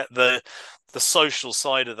got to get the social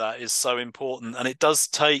side of that is so important, and it does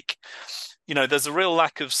take. There's a real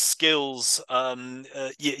lack of skills.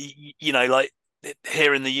 Like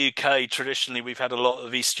here in the UK, traditionally we've had a lot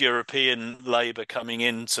of East European labour coming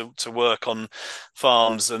in to work on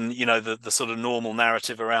farms, and the sort of normal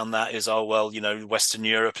narrative around that is, oh well, Western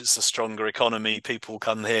Europe, it's a stronger economy, people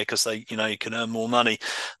come here because they you can earn more money,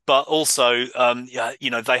 but also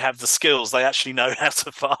they have the skills, they actually know how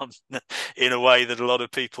to farm in a way that a lot of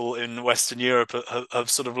people in Western Europe have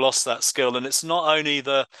sort of lost that skill. And it's not only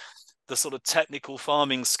the sort of technical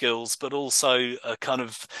farming skills, but also a kind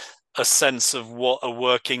of a sense of what a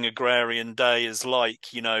working agrarian day is like,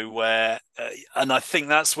 where, and I think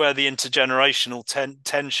that's where the intergenerational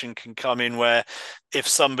tension can come in, where if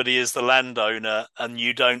somebody is the landowner and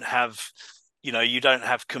you don't have you don't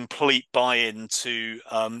have complete buy-in to,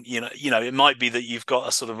 it might be that you've got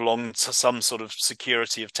a sort of some sort of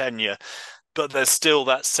security of tenure, but there's still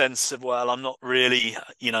that sense of, well, I'm not really,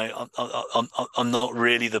 I'm not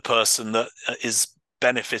really the person that is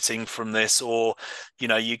benefiting from this, or,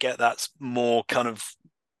 you get that more kind of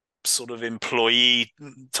sort of employee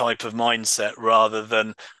type of mindset rather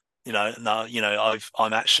than, no,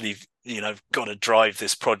 I'm actually, got to drive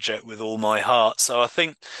this project with all my heart. So I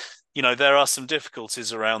think, there are some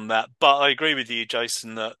difficulties around that, but I agree with you,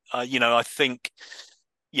 Jason, that, I think,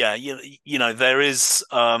 yeah, there is,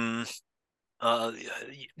 uh,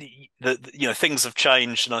 things have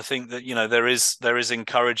changed, and I think that there is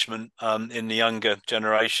encouragement in the younger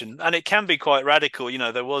generation, and it can be quite radical.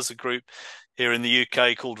 There was a group here in the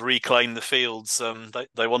UK called Reclaim the Fields.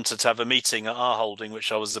 They wanted to have a meeting at our holding,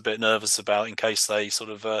 which I was a bit nervous about in case they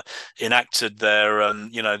sort of enacted their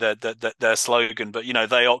slogan. But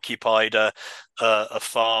they occupied a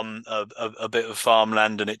farm, a bit of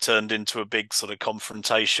farmland, and it turned into a big sort of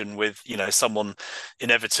confrontation with someone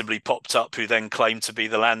inevitably popped up who then claimed to be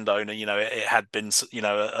the landowner. It had been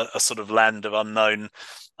a sort of land of unknown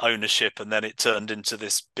ownership, and then it turned into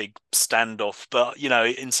this big standoff. But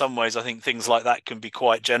in some ways I think things like that can be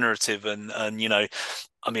quite generative, and I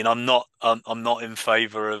mean, I'm not in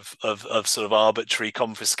favour of sort of arbitrary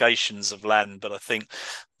confiscations of land, but I think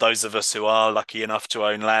those of us who are lucky enough to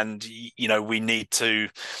own land, we need to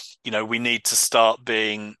start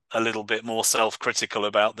being a little bit more self-critical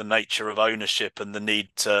about the nature of ownership, and the need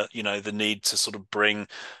to sort of bring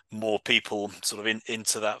more people sort of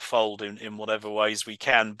into that fold in whatever ways we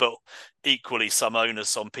can. But equally, some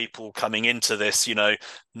onus on people coming into this,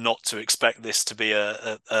 not to expect this to be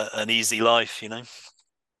an easy life.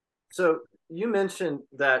 So you mentioned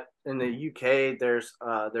that in the UK, there's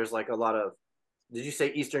like a lot of, did you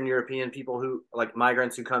say Eastern European people who like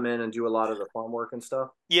migrants who come in and do a lot of the farm work and stuff?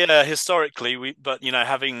 Yeah, historically, but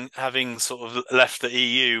having sort of left the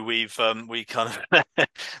EU, we kind of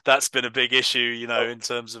that's been a big issue, in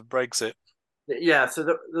terms of Brexit. Yeah,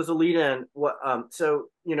 so there's a lead in. So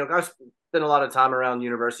I've spent a lot of time around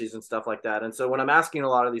universities and stuff like that, and so when I'm asking a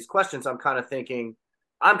lot of these questions, I'm kind of thinking,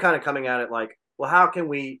 I'm kind of coming at it like, well, how can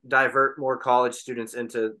we divert more college students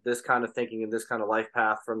into this kind of thinking and this kind of life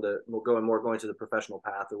path from the going to the professional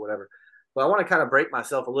path or whatever. But I want to kind of break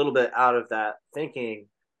myself a little bit out of that thinking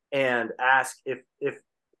and ask if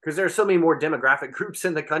because there's so many more demographic groups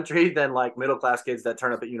in the country than like middle class kids that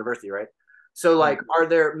turn up at university, right? So like, are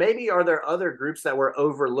there other groups that we're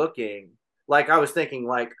overlooking? Like I was thinking,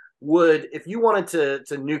 like, would if you wanted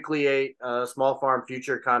to nucleate a small farm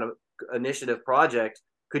future kind of initiative project,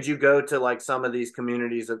 could you go to like some of these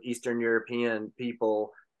communities of Eastern European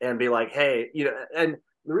people and be like, hey, and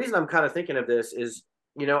the reason I'm kind of thinking of this is,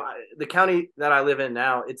 the county that I live in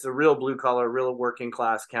now, it's a real blue collar, real working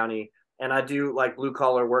class county. And I do like blue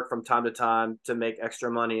collar work from time to time to make extra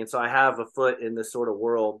money. And so I have a foot in this sort of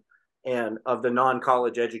world and of the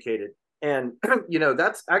non-college educated. And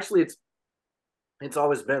that's actually it's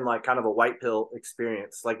always been like kind of a white pill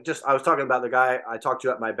experience. Like just I was talking about the guy I talked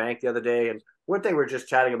to at my bank the other day, and one thing we're just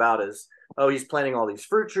chatting about is, oh, he's planting all these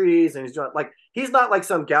fruit trees, and he's doing like he's not like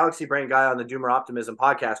some galaxy brain guy on the Doomer Optimism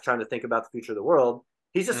podcast trying to think about the future of the world.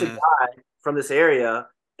 He's just a Mm, guy from this area,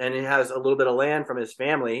 and he has a little bit of land from his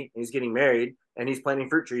family. And he's getting married, and he's planting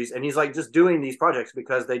fruit trees, and he's like just doing these projects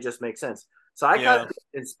because they just make sense. So I kind yeah. of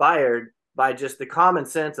inspired by just the common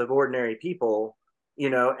sense of ordinary people,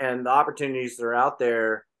 and the opportunities that are out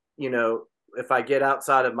there, if I get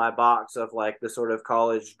outside of my box of like the sort of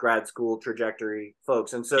college grad school trajectory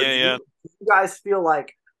folks. And so Yeah, yeah. do you guys feel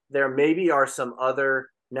like there maybe are some other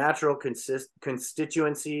natural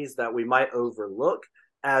constituencies that we might overlook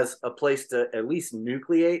as a place to at least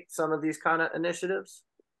nucleate some of these kind of initiatives?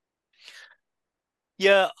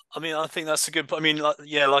 Yeah, I mean, I think that's a good. I mean,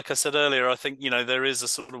 like I said earlier, I think there is a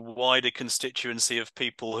sort of wider constituency of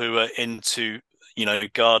people who are into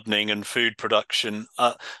gardening and food production.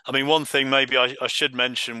 I mean, one thing maybe I should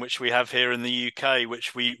mention, which we have here in the UK,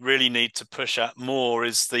 which we really need to push at more,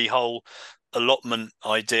 is the whole allotment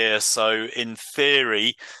idea. So, in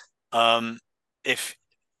theory, um, if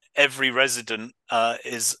every resident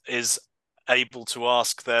is able to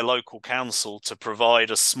ask their local council to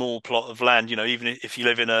provide a small plot of land, even if you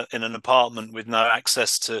live in an apartment with no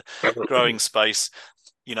access to growing space,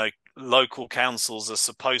 local councils are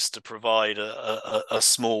supposed to provide a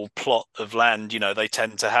small plot of land. They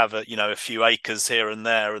tend to have a few acres here and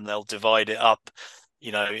there, and they'll divide it up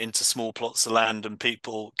into small plots of land, and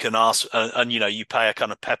people can ask, and you pay a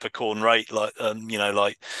kind of peppercorn rate, like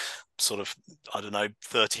like sort of, I don't know,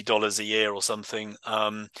 $30 a year or something.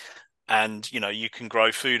 and you can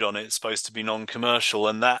grow food on it. It's supposed to be non-commercial,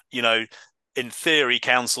 and that in theory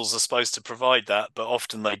councils are supposed to provide that, but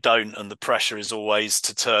often they don't, and the pressure is always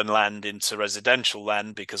to turn land into residential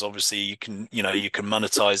land, because obviously you can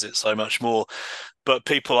monetize it so much more. But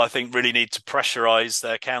people, I think, really need to pressurize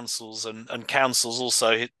their councils, and councils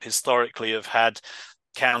also historically have had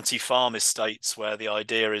county farm estates, where the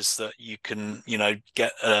idea is that you can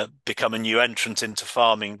get become a new entrant into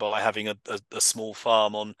farming by having a small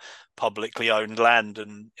farm on publicly owned land.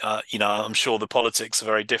 And I'm sure the politics are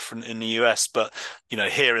very different in the US, but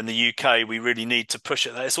here in the UK we really need to push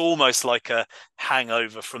it. It's almost like a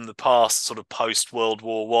hangover from the past, sort of post World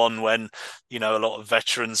War One, when a lot of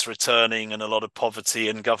veterans returning and a lot of poverty,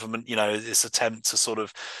 and government this attempt to sort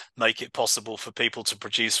of make it possible for people to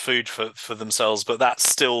produce food for themselves. But that's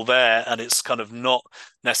still there, and it's kind of not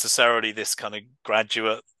necessarily this kind of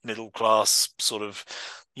graduate middle class sort of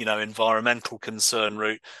environmental concern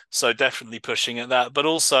route. So definitely pushing at that, but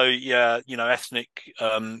also ethnic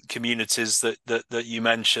communities that you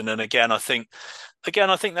mentioned. And again I think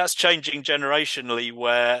that's changing generationally,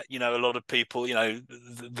 where a lot of people,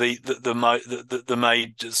 the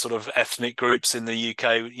major sort of ethnic groups in the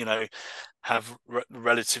UK have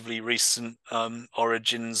relatively recent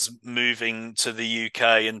origins, moving to the UK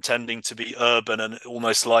and tending to be urban, and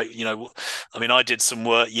almost like I mean, I did some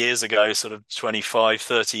work years ago, sort of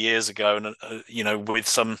 25-30 years ago, and with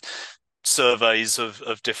some surveys of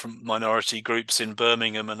different minority groups in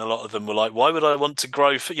Birmingham, and a lot of them were like, why would I want to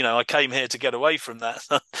grow I came here to get away from that.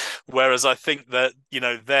 Whereas I think that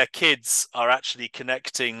their kids are actually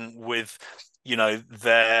connecting with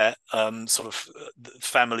their sort of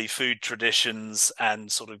family food traditions,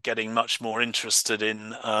 and sort of getting much more interested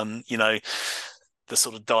in the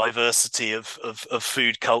sort of diversity of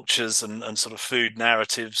food cultures and sort of food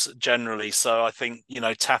narratives generally. So I think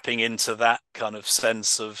tapping into that kind of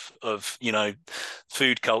sense of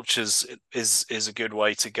food cultures is a good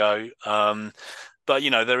way to go. But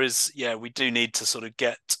there is, we do need to sort of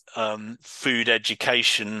get food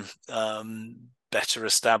education better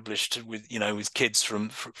established with with kids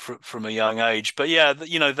from a young age. But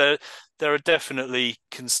there are definitely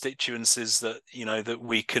constituencies that that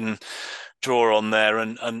we can draw on there,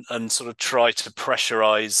 and sort of try to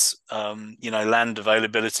pressurize land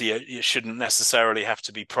availability. It shouldn't necessarily have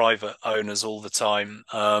to be private owners all the time,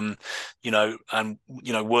 and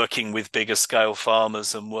working with bigger scale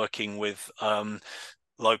farmers, and working with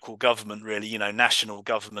local government. Really, national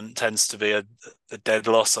government tends to be a dead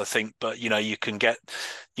loss, I think. But you can get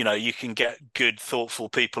good, thoughtful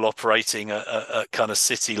people operating at kind of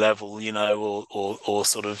city level, or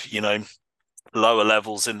sort of lower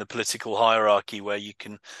levels in the political hierarchy, where you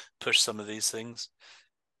can push some of these things.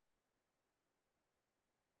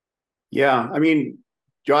 Yeah, I mean,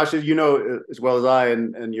 Josh, as you know as well as I,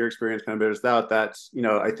 and your experience kind of bears out, that's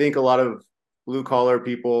I think a lot of blue collar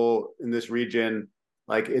people in this region,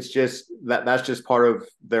 like it's just that's just part of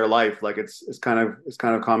their life. Like it's kind of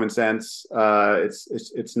common sense.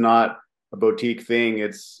 It's not a boutique thing.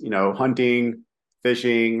 It's hunting,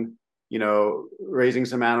 fishing, raising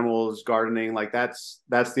some animals, gardening. Like that's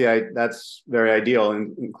very ideal,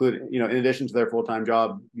 and including in addition to their full-time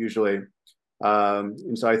job usually.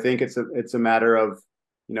 And so I think it's a matter of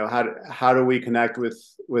how do we connect with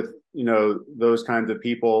those kinds of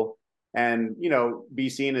people, and be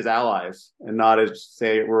seen as allies and not as,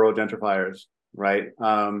 say, rural gentrifiers, right?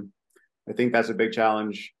 I think that's a big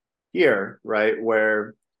challenge here, right?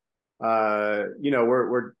 Where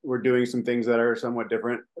we're doing some things that are somewhat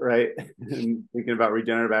different, right? And thinking about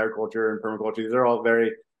regenerative agriculture and permaculture, these are all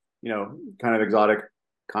very kind of exotic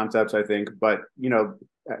concepts, I think. But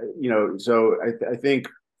so I think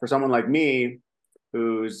for someone like me,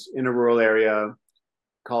 who's in a rural area,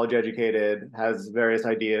 college educated, has various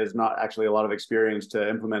ideas, not actually a lot of experience to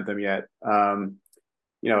implement them yet. For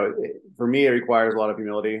me, it requires a lot of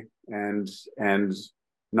humility, and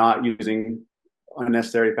not using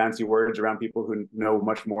unnecessary fancy words around people who know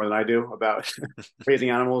much more than I do about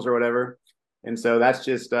raising animals or whatever. And so that's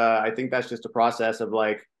just, I think that's just a process of,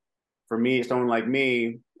 like, for me, someone like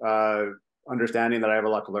me, understanding that I have a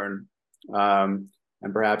lot to learn. And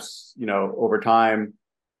perhaps, over time,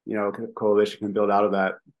 coalition can build out of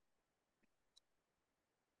that.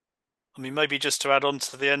 I mean, maybe just to add on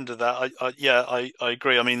to the end of that, I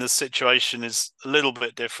agree. I mean, the situation is a little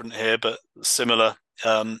bit different here, but similar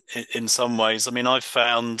in some ways. I mean, I've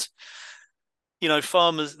found,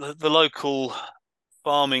 farmers, the local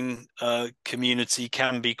farming community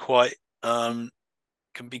can be quite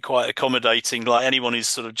accommodating. Like anyone who's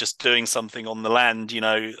sort of just doing something on the land,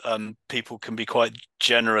 people can be quite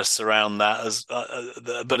generous around that.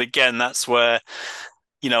 But again, that's where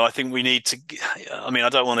I think we need to. I mean, I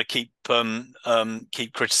don't want to keep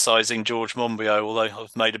criticizing George Monbiot, although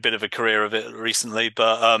I've made a bit of a career of it recently.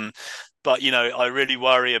 But I really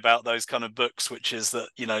worry about those kind of books, which is that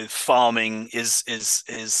farming is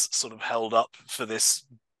sort of held up for this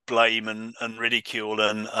blame and ridicule,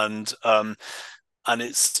 and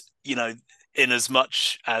it's in as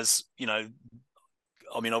much as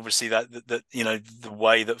I mean, obviously that the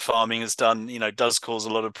way that farming is done, does cause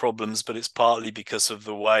a lot of problems, but it's partly because of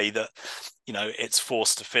the way that it's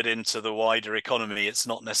forced to fit into the wider economy. It's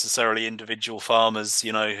not necessarily individual farmers,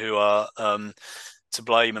 who are to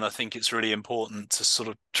blame, and I think it's really important to sort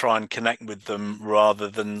of try and connect with them rather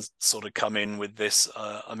than sort of come in with this.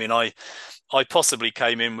 I mean, I possibly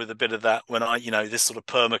came in with a bit of that when this sort of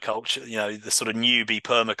permaculture, the sort of newbie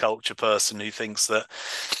permaculture person who thinks that,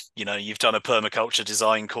 you've done a permaculture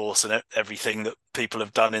design course and everything that people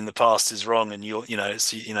have done in the past is wrong, and you're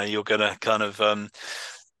going to kind of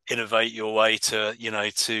innovate your way to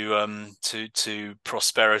to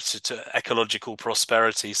prosperity, to ecological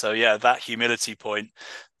prosperity. So yeah, that humility point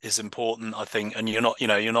is important, I think, and you're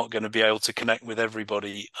not going to be able to connect with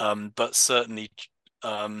everybody, but certainly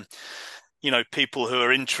people who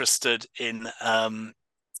are interested in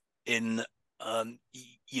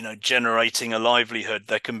generating a livelihood,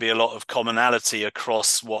 there can be a lot of commonality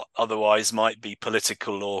across what otherwise might be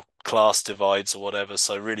political or class divides or whatever.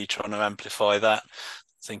 So really trying to amplify that,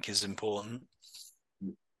 I think, is important.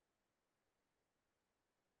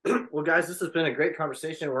 Well, guys, this has been a great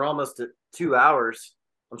conversation. We're almost at 2 hours.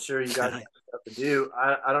 I'm sure you guys have stuff to do.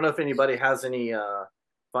 I don't know if anybody has any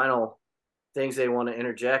final things they want to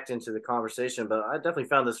interject into the conversation, but I definitely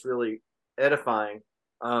found this really edifying.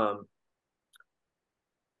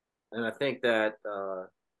 And I think that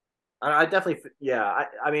I definitely, yeah.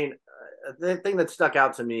 I mean, the thing that stuck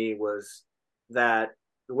out to me was that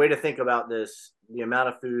the way to think about this, the amount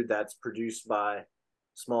of food that's produced by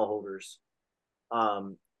smallholders,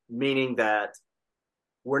 meaning that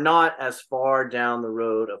we're not as far down the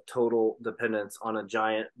road of total dependence on a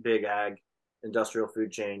giant big ag industrial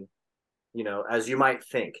food chain, as you might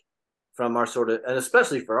think from our sort of, and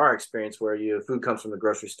especially for our experience where food comes from the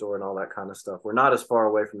grocery store and all that kind of stuff. We're not as far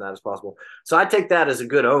away from that as possible. So I take that as a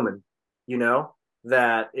good omen,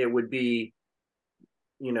 that it would be,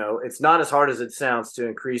 it's not as hard as it sounds to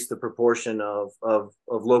increase the proportion of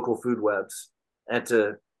local food webs and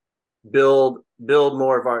to build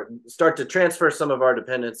more of start to transfer some of our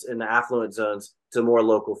dependence in the affluent zones to more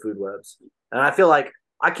local food webs. And I feel like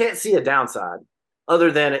I can't see a downside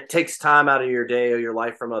other than it takes time out of your day or your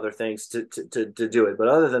life from other things to do it. But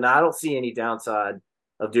other than that, I don't see any downside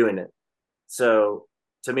of doing it. So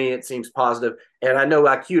to me, it seems positive. And I know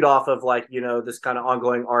I queued off of this kind of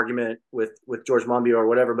ongoing argument with George Monbiot or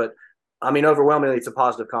whatever, but I mean, overwhelmingly, it's a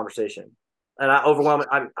positive conversation. And as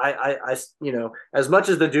much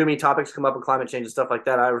as the doomy topics come up in climate change and stuff like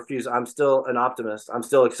that, I refuse. I'm still an optimist. I'm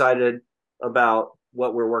still excited about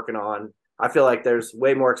what we're working on. I feel like there's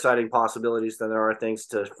way more exciting possibilities than there are things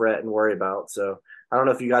to fret and worry about. So I don't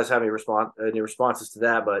know if you guys have any responses to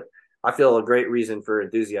that, but I feel a great reason for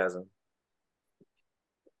enthusiasm.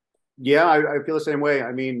 Yeah, I feel the same way.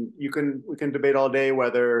 I mean, we can debate all day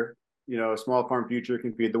whether a small farm future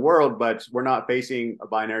can feed the world, but we're not facing a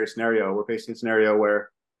binary scenario. We're facing a scenario where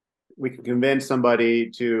we can convince somebody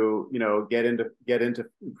to get into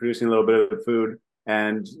producing a little bit of food,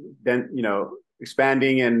 and then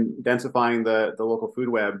expanding and densifying the local food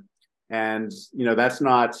web. And that's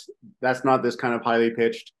not this kind of highly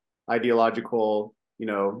pitched ideological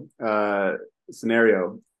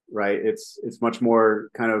scenario, right? It's much more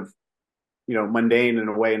kind of mundane in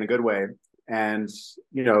a way, in a good way. And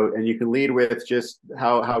and you can lead with just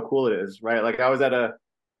how cool it is, right? Like I was at a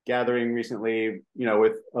gathering recently,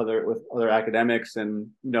 with other academics, and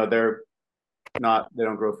they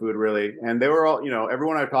don't grow food really, and they were all,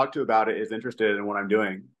 everyone I've talked to about it is interested in what I'm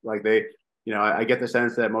doing. Like they, I get the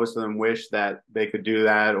sense that most of them wish that they could do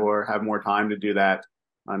that or have more time to do that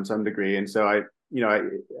on some degree. And so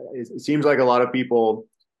it seems like a lot of people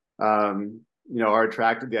are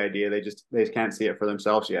attracted to the idea. They can't see it for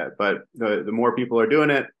themselves yet. But the more people are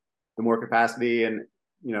doing it, the more capacity and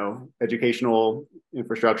educational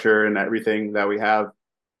infrastructure and everything that we have,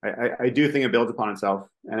 I do think it builds upon itself,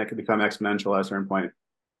 and it can become exponential at a certain point.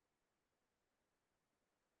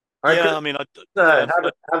 All right, yeah, Chris, I mean,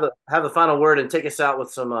 have a final word and take us out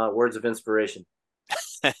with some words of inspiration.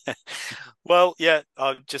 Well, yeah,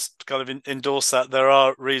 I just kind of endorse that. There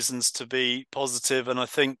are reasons to be positive, and I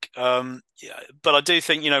think, but I do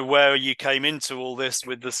think, where you came into all this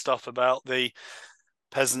with the stuff about the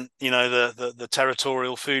peasant, the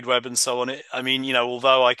territorial food web and so on. I mean,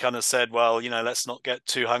 although I kind of said, well, let's not get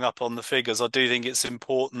too hung up on the figures, I do think it's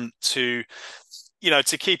important to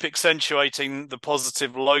keep accentuating the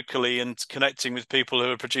positive locally and connecting with people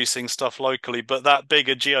who are producing stuff locally. But that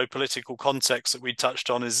bigger geopolitical context that we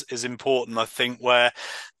touched on is important, I think, where,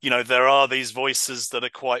 there are these voices that are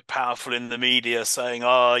quite powerful in the media saying,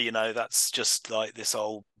 that's just like this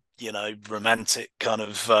old, romantic kind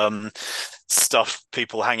of stuff,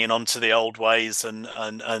 people hanging on to the old ways, and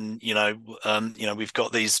we've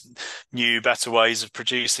got these new, better ways of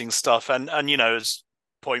producing stuff, and as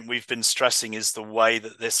point we've been stressing is the way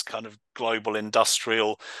that this kind of global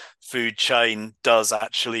industrial food chain does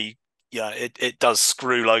actually, it does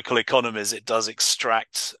screw local economies. It does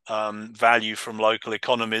extract value from local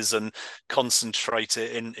economies and concentrate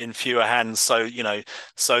it in fewer hands.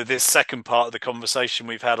 So this second part of the conversation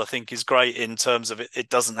we've had, I think, is great in terms of it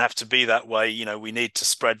doesn't have to be that way. We need to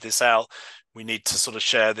spread this out. We need to sort of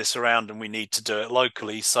share this around, and we need to do it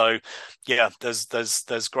locally. So, yeah,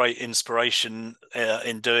 there's great inspiration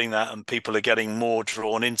in doing that, and people are getting more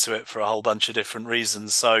drawn into it for a whole bunch of different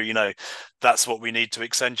reasons. So, that's what we need to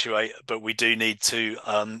accentuate, but we do need to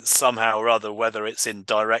somehow or other, whether it's in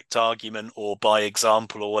direct argument or by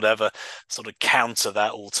example or whatever, sort of counter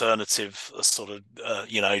that alternative sort of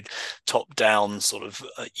top down sort of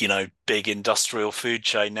big industrial food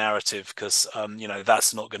chain narrative, because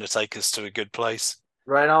that's not going to take us to a good place.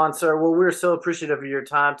 Right on, sir. Well, we're so appreciative of your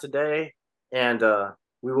time today, and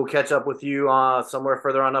we will catch up with you somewhere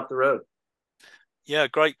further on up the road. Yeah,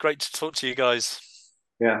 great to talk to you guys.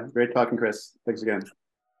 Yeah, great talking, Chris. Thanks again.